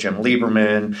Jungle Jim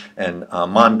Lieberman and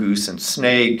Mongoose and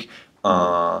Snake.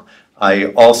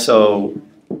 I also,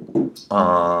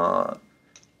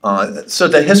 so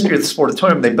the history of the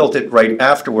Sportatorium, they built it right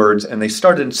afterwards, and they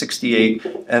started in '68,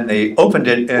 and they opened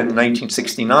it in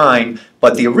 1969,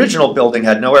 but the original building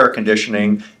had no air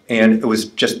conditioning, and it was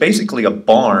just basically a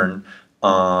barn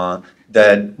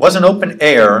that wasn't open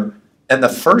air. And the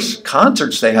first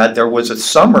concerts they had, there was a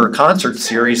summer concert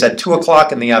series at 2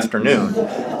 o'clock in the afternoon,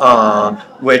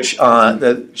 which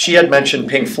she had mentioned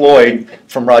Pink Floyd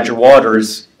from Roger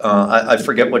Waters. I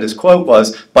forget what his quote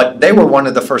was, but they were one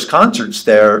of the first concerts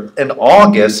there in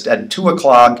August at 2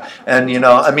 o'clock. And, you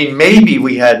know, I mean, maybe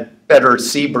we had better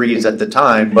sea breeze at the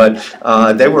time, but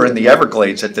they were in the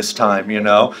Everglades at this time, you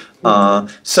know.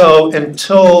 So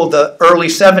until the early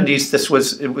 70s, it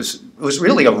was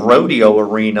really a rodeo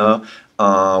arena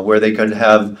where they could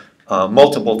have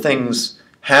multiple things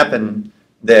happen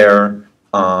there,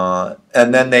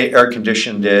 and then they air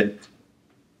conditioned it,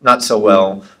 not so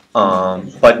well,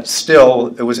 but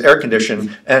still it was air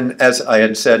conditioned. And as I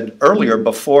had said earlier,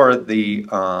 before the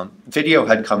video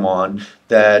had come on,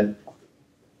 that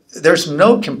there's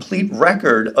no complete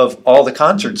record of all the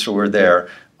concerts who were there.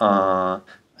 I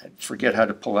forget how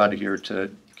to pull out of here to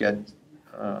get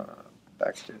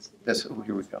back to this. Oh,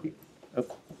 here we go. Oh.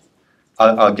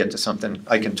 I'll get to something.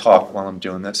 I can talk while I'm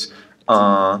doing this.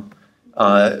 For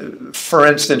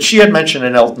instance, she had mentioned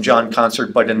an Elton John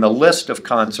concert, but in the list of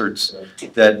concerts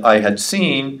that I had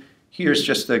seen, here's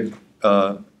just the,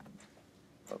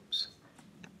 oops.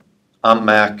 I'm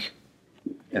Mac,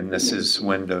 and this is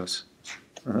Windows.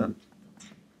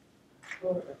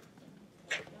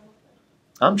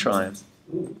 I'm trying.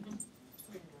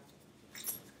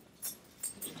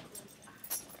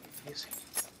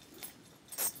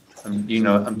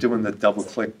 I'm doing the double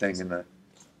click thing in the.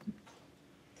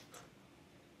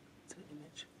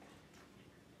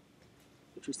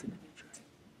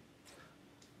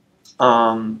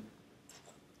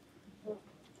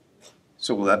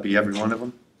 So will that be every one of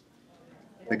them?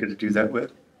 They're going to do that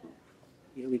with?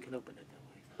 Yeah, we can open it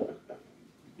that way.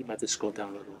 You might have to scroll down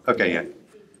a little. Okay, yeah.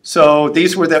 So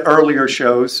these were the earlier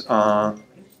shows. And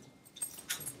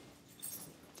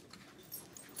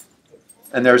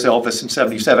there's Elvis in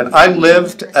 77. I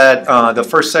lived at the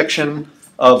first section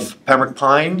of Pembroke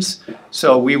Pines,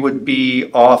 so we would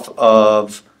be off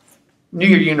of New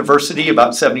York University,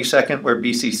 about 72nd, where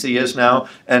BCC is now.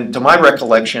 And to my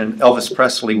recollection, Elvis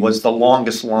Presley was the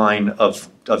longest line of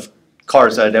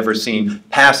cars I'd ever seen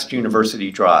past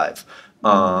University Drive.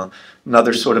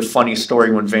 Another sort of funny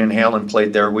story, when Van Halen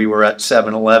played there, we were at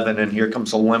 7-Eleven, and here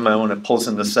comes a limo, and it pulls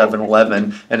into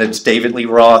 7-Eleven, and it's David Lee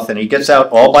Roth, and he gets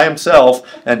out all by himself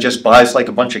and just buys like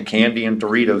a bunch of candy and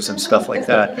Doritos and stuff like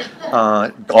that,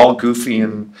 all goofy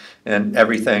and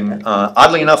everything.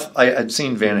 Oddly enough, I had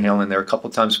seen Van Halen there a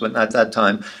couple times, but not that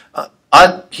time.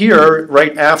 Here,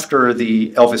 right after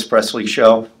the Elvis Presley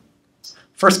show,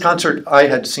 first concert I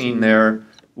had seen there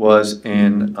was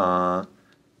in... well,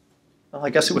 I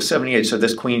guess it was 78, so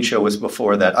this Queen show was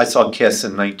before that. I saw Kiss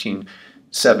in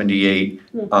 1978.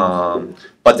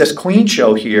 But this Queen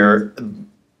show here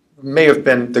may have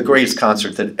been the greatest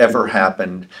concert that ever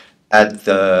happened at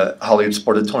the Hollywood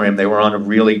Sportatorium. They were on a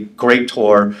really great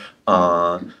tour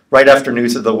right after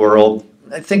News of the World.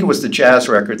 I think it was the jazz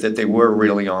record that they were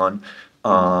really on.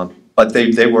 But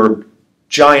they were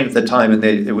giant at the time, and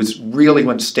it was really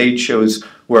when stage shows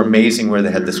were amazing, where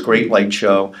they had this great light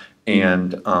show.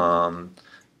 And it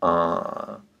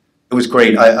was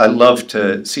great. I love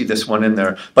to see this one in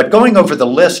there. But going over the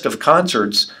list of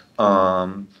concerts,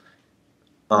 I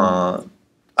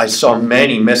saw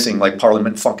many missing, like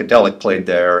Parliament Funkadelic played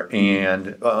there,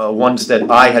 and ones that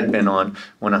I had been on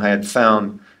when I had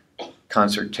found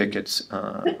concert tickets.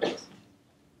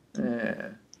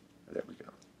 There we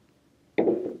go.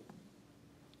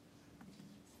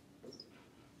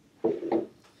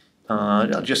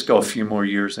 I'll just go a few more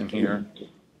years in here.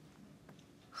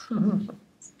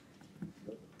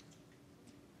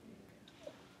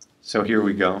 So here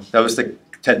we go. That was the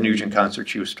Ted Nugent concert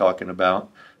she was talking about.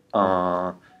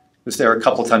 Was there a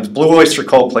couple times. Blue Oyster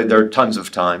Cult played there tons of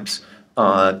times.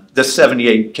 This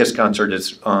 78 Kiss concert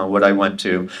is what I went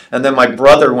to. And then my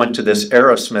brother went to this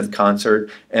Aerosmith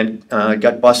concert and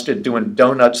got busted doing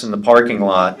donuts in the parking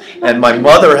lot. And my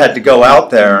mother had to go out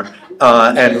there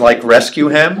and like rescue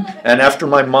him. And after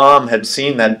my mom had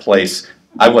seen that place,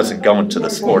 I wasn't going to the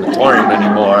Sportatorium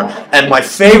anymore. And my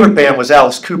favorite band was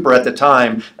Alice Cooper at the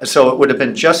time. So it would have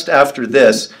been just after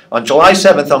this. On July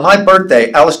 7th, on my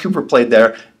birthday, Alice Cooper played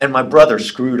there. And my brother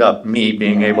screwed up me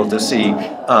being able to see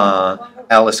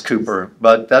Alice Cooper.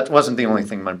 But that wasn't the only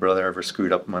thing my brother ever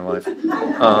screwed up in my life.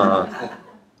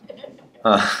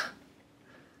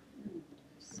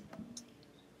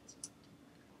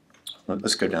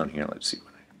 Let's go down here. Let's see.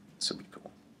 This will be cool.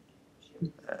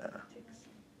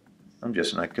 I'm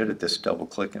just not good at this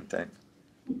double-clicking thing.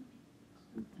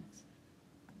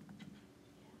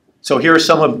 So here are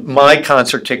some of my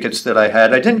concert tickets that I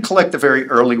had. I didn't collect the very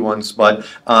early ones, but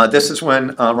this is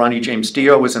when Ronnie James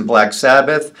Dio was in Black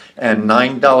Sabbath, and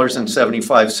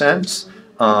 $9.75.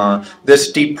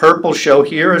 This Deep Purple show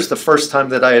here is the first time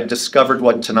that I had discovered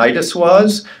what tinnitus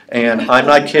was, and I'm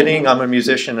not kidding, I'm a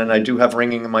musician and I do have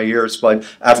ringing in my ears, but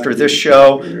after this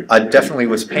show, it definitely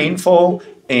was painful,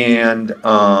 and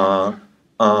I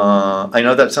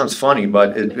know that sounds funny,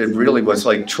 but it really was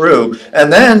like true.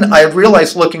 And then I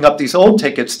realized looking up these old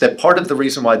tickets that part of the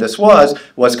reason why this was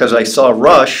because I saw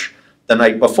Rush the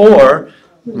night before,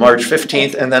 March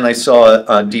 15th, and then I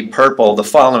saw Deep Purple the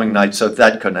following night, so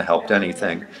that couldn't have helped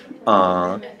anything.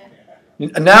 Now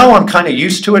I'm kind of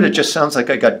used to it. It just sounds like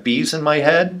I got bees in my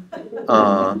head,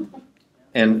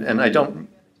 and I don't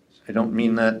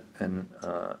mean that and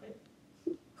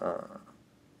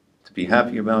to be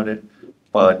happy about it,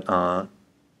 but I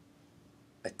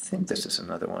think this is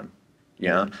another one.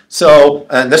 Yeah. So,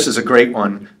 and this is a great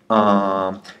one.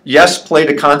 Yes played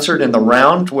a concert in the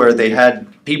Round where they had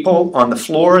people on the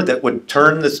floor that would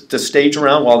turn the stage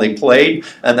around while they played,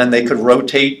 and then they could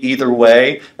rotate either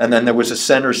way, and then there was a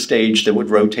center stage that would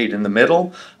rotate in the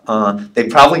middle. They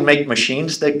probably make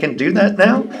machines that can do that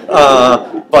now,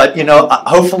 but you know,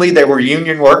 hopefully they were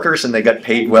union workers and they got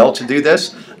paid well to do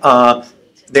this.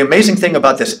 The amazing thing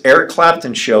about this Eric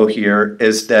Clapton show here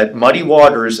is that Muddy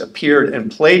Waters appeared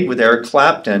and played with Eric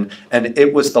Clapton, and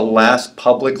it was the last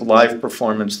public live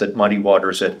performance that Muddy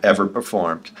Waters had ever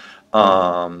performed.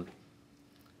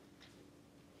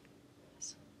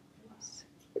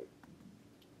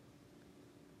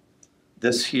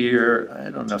 This here, I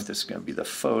don't know if this is going to be the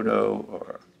photo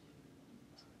or...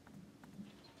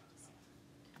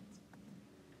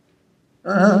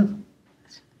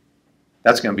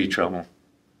 That's going to be trouble.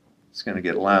 It's going to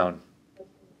get loud.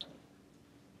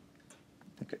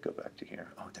 think I go back to here.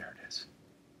 Oh, there it is.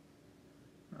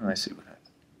 I see what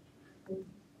happened.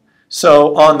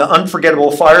 So on the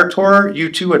Unforgettable Fire Tour,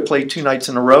 U2 had played 2 nights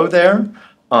in a row there.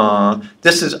 I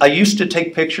used to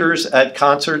take pictures at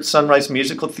concerts. Sunrise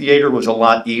Musical Theater was a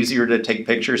lot easier to take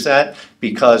pictures at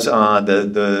because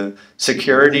the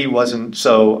security wasn't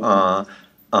so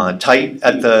tight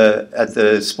at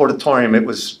the Sportatorium. It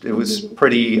was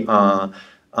pretty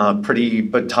pretty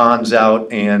batons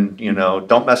out, and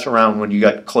don't mess around when you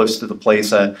got close to the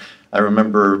place. I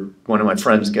remember one of my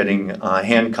friends getting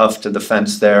handcuffed to the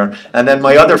fence there. And then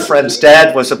my other friend's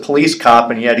dad was a police cop,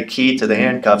 and he had a key to the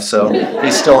handcuffs, so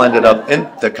he still ended up in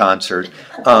the concert.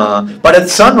 But at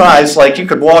Sunrise, like, you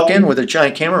could walk in with a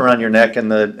giant camera around your neck,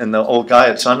 and the old guy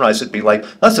at Sunrise would be like,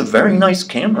 "That's a very nice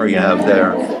camera you have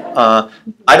there."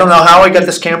 I don't know how I got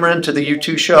this camera into the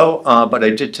U2 show, but I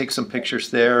did take some pictures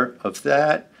there of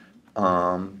that.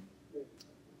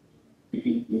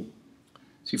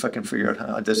 See if I can figure out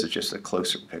how. This is just a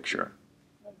closer picture.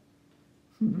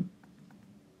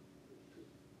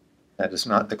 That is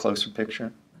not the closer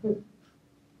picture.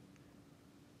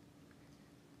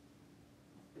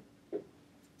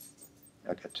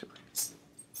 I'll get to it.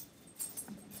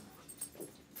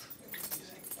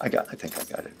 I think I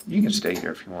got it. You can stay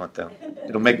here if you want, though.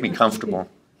 It'll make me comfortable.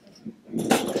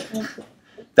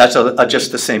 That's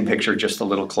just the same picture, just a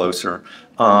little closer.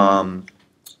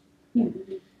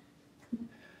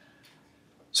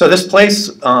 So this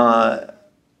place,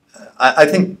 I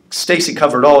think Stacy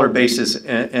covered all her bases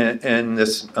in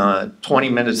this 20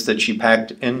 minutes that she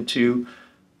packed into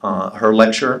her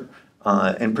lecture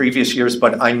in previous years,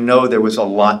 but I know there was a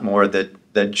lot more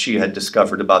that she had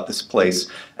discovered about this place,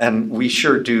 and we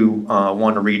sure do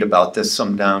want to read about this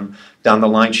some down the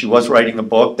line. She was writing a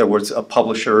book. There was a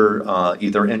publisher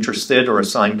either interested or a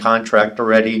signed contract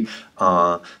already.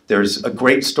 There's a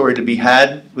great story to be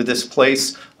had with this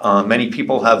place. Many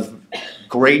people have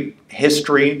great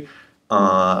history,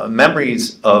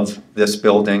 memories of this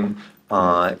building,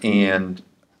 and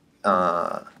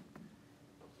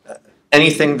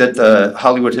anything that the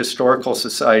Hollywood Historical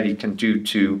Society can do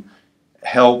to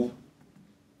help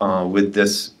with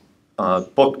this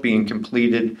book being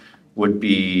completed would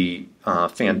be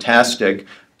fantastic.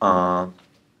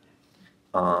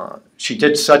 She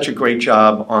did such a great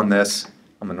job on this.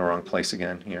 I'm in the wrong place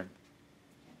again here.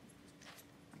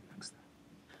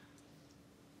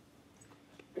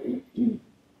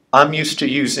 I'm used to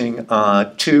using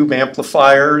tube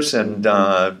amplifiers and,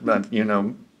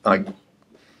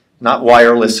 not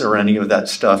wireless or any of that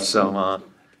stuff. So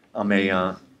I'm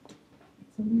a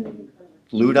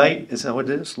Luddite, is that what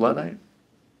it is? Luddite?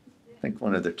 I think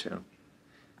one of the two.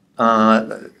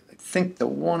 I think the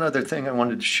one other thing I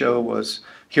wanted to show was,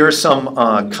 here are some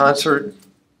concert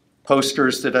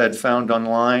posters that I had found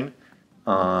online.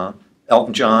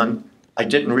 Elton John. I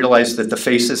didn't realize that the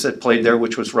Faces had played there,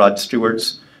 which was Rod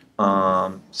Stewart's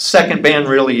second band,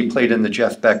 really. He played in the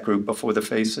Jeff Beck group before the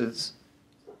Faces.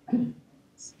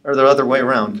 Or the other way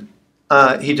around.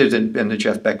 He did in the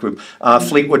Jeff Beck group.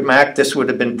 Fleetwood Mac, this would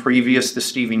have been previous to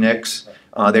Stevie Nicks.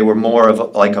 They were more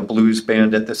of like a blues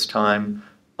band at this time.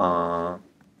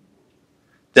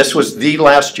 This was the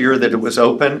last year that it was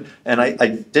open, and I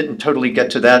didn't totally get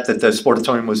to that the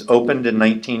Sportatorium was opened in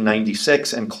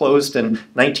 1996 and closed in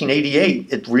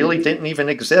 1988. It really didn't even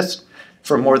exist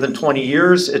for more than 20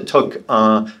 years. It took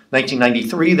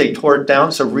 1993, they tore it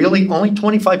down, so really only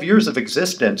 25 years of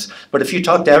existence. But if you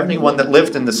talk to anyone that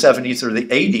lived in the 70s or the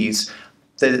 80s,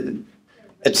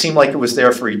 it seemed like it was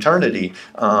there for eternity.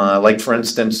 Like, for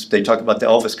instance, they talk about the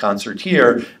Elvis concert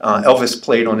here. Elvis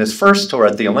played on his first tour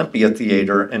at the Olympia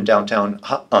Theater in downtown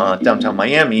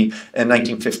Miami in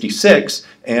 1956,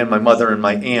 and my mother and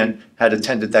my aunt had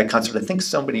attended that concert. I think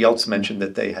somebody else mentioned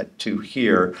that they had two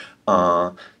here.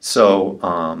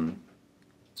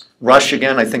 Rush,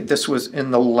 again, I think this was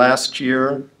in the last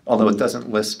year, although it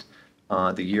doesn't list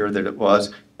the year that it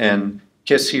was. And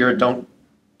Kiss here, don't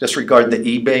disregard the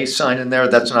eBay sign in there.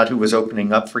 That's not who was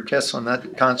opening up for Kiss on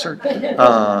that concert.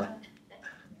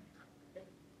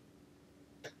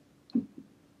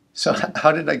 So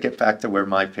how did I get back to where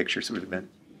my pictures would have been?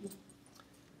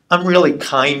 I'm really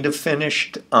kind of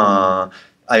finished. I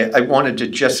wanted to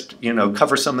just,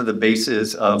 cover some of the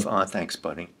bases of, thanks,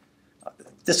 buddy.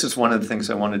 This is one of the things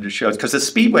I wanted to show, because the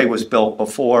Speedway was built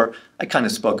before. I kind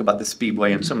of spoke about the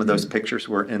Speedway, and some of those pictures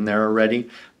were in there already.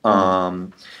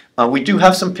 We do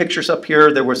have some pictures up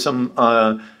here. There was an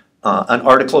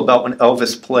article about when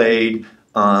Elvis played.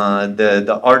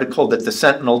 The article that the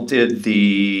Sentinel did,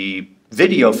 the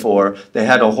video for, they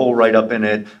had a whole write-up in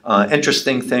it.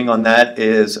 Interesting thing on that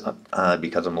is,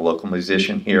 because I'm a local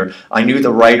musician here, I knew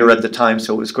the writer at the time,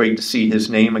 so it was great to see his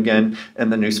name again in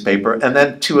the newspaper. And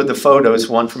then two of the photos,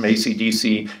 one from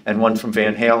AC/DC and one from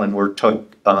Van Halen, were took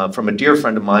from a dear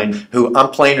friend of mine who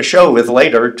I'm playing a show with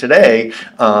later today.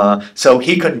 So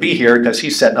he couldn't be here because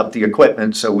he's setting up the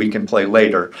equipment so we can play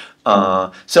later.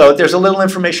 So there's a little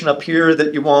information up here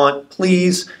that you want.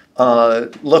 Please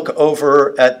look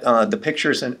over at the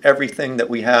pictures and everything that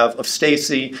we have of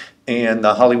Stacy and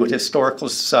the Hollywood Historical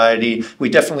Society. We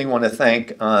definitely want to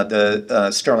thank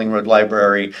the Sterling Road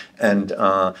Library, and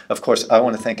of course I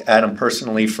want to thank Adam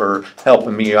personally for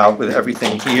helping me out with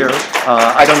everything here.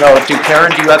 I don't know,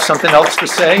 Karen, do you have something else to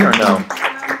say or no?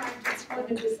 I just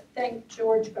wanted to thank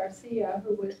George Garcia,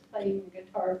 who was playing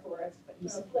guitar for us, but he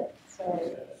split,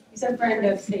 so he's a friend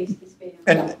of Stacy's band.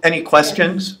 And any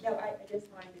questions? No, I just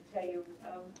wanted to tell you,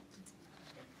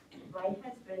 my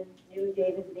husband knew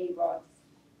David Lee Roth's,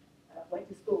 went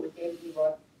to school with David Lee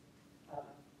Roth's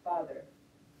father,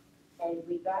 and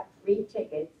we got free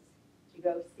tickets to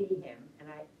go see him,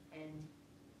 and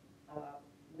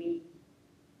we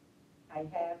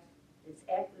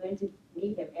went to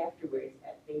meet him afterwards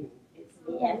at it's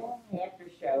the after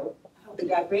show. We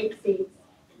got great seats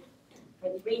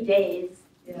for 3 days.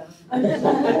 Yeah. My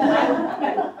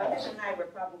husband and I were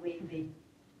probably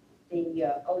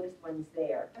the oldest ones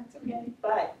there. That's okay.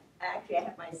 But actually, I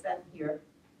have my son here,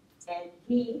 and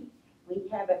we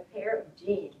have a pair of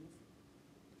jeans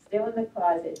still in the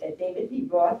closet that David D.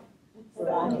 Roth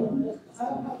signed.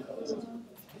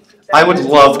 I would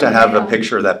love to have a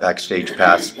picture of that backstage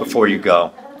pass before you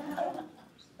go.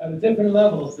 At different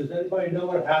levels, does anybody know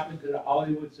what happened to the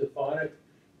Hollywood Symphonic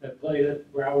that played at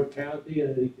Broward County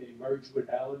and they merged with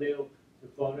Allendale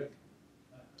Symphonic?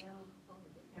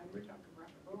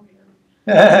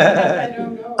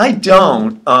 I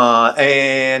don't,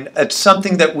 and it's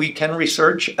something that we can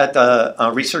research at the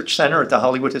Research Center at the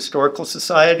Hollywood Historical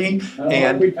Society.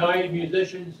 And retired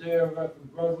musicians there from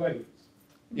Broadway.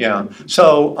 yeah,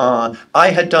 so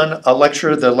I had done a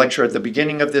lecture. The lecture at the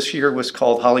beginning of this year was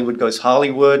called Hollywood Goes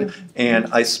Hollywood, and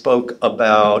I spoke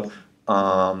about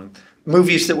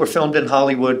movies that were filmed in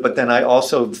Hollywood, but then I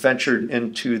also ventured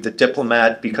into The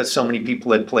Diplomat because so many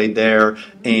people had played there,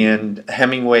 and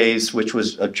Hemingway's, which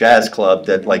was a jazz club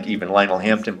that like even Lionel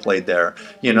Hampton played there.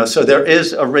 You know, so there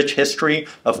is a rich history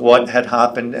of what had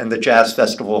happened, and the Jazz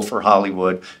Festival for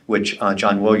Hollywood, which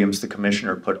John Williams, the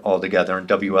commissioner, put all together in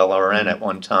WLRN at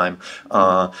one time.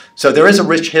 So there is a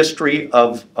rich history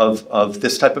of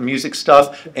this type of music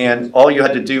stuff, and all you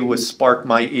had to do was spark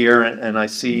my ear, and I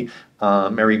see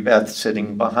Mary Beth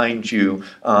sitting behind you.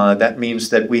 That means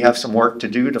that we have some work to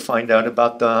do to find out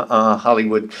about the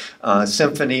Hollywood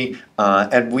Symphony,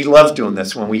 and we love doing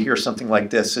this. When we hear something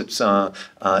like this, it's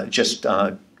just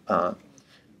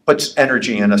puts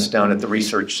energy in us down at the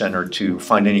Research Center to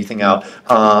find anything out.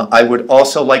 I would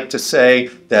also like to say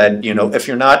that, you know, if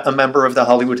you're not a member of the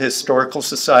Hollywood Historical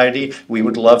Society, we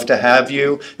would love to have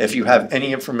you. If you have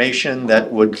any information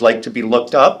that would like to be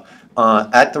looked up,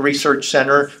 at the Research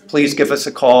Center, please give us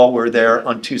a call. We're there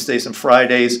on Tuesdays and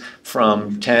Fridays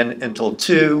from 10 until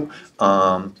 2.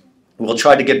 We'll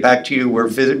try to get back to you. We're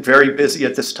very busy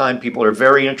at this time. People are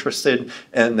very interested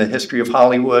in the history of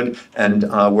Hollywood, and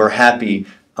we're happy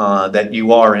that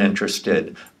you are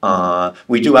interested.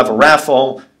 We do have a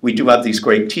raffle. We do have these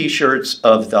great T-shirts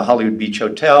of the Hollywood Beach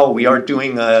Hotel. We are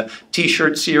doing a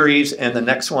T-shirt series, and the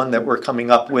next one that we're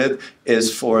coming up with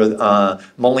is for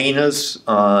Molina's,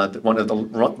 one of the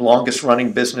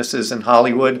longest-running businesses in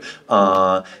Hollywood,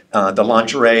 the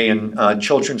lingerie and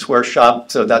children's wear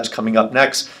shop. So that's coming up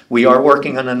next. We are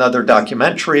working on another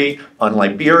documentary on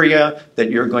Liberia that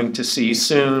you're going to see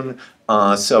soon.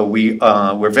 So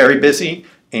we're very busy.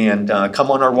 And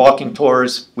come on our walking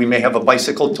tours. We may have a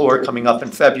bicycle tour coming up in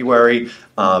February.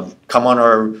 Come on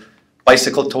our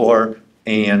bicycle tour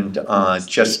and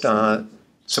just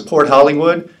support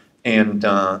Hollywood. And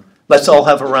let's all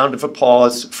have a round of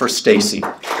applause for Stacy.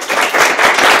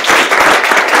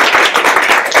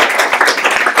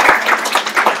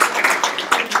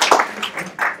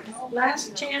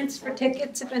 Last chance for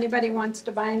tickets if anybody wants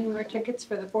to buy any more tickets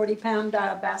for the 40-pound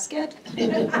basket.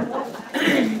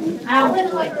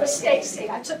 Alan or Stacy?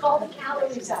 I took all the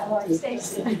calories out of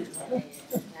Stacy.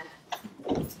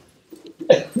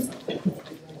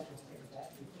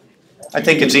 I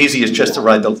think it's easiest just to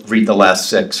read the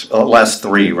last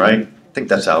three, right? I think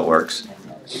that's how it works.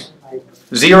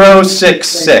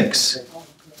 066.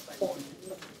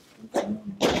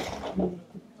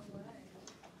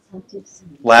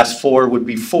 Last four would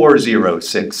be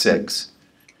 4066.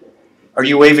 Are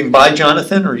you waving bye,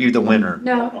 Jonathan, or are you the winner?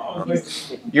 No.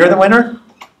 You're the winner?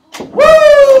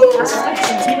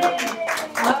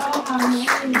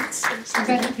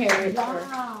 Better carry it.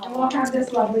 And we'll have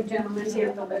this lovely gentleman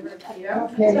here deliver to you.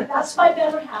 Okay. So that's my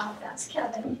better half, that's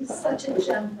Kevin, he's such a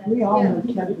gentleman. We all know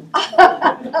Kevin.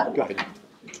 Go ahead.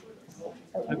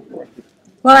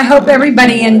 Well, I hope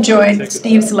everybody enjoyed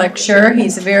Steve's lecture.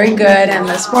 He's very good, and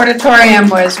the Sportatorium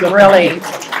was really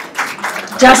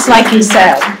just like he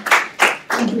said.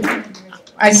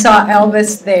 I saw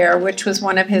Elvis there, which was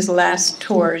one of his last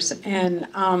tours, and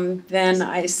then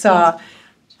I saw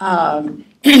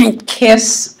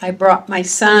Kiss. I brought my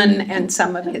son and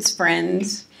some of his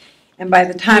friends, and by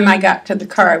the time I got to the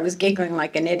car, I was giggling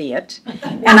like an idiot,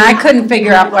 and I couldn't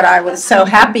figure out what I was so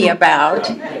happy about.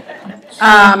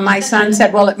 My son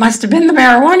said, well, it must have been the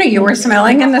marijuana you were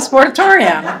smelling in the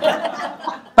Sportatorium.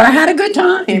 But I had a good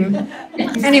time.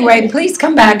 Anyway, please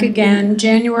come back again.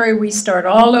 January, we start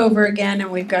all over again, and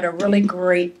we've got a really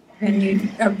great and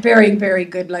a very, very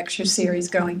good lecture series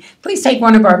going. Please take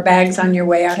one of our bags on your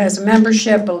way out. It has a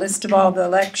membership, a list of all the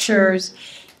lectures,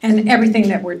 and everything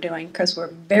that we're doing, because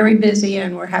we're very busy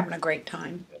and we're having a great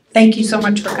time. Thank you so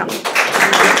much for coming.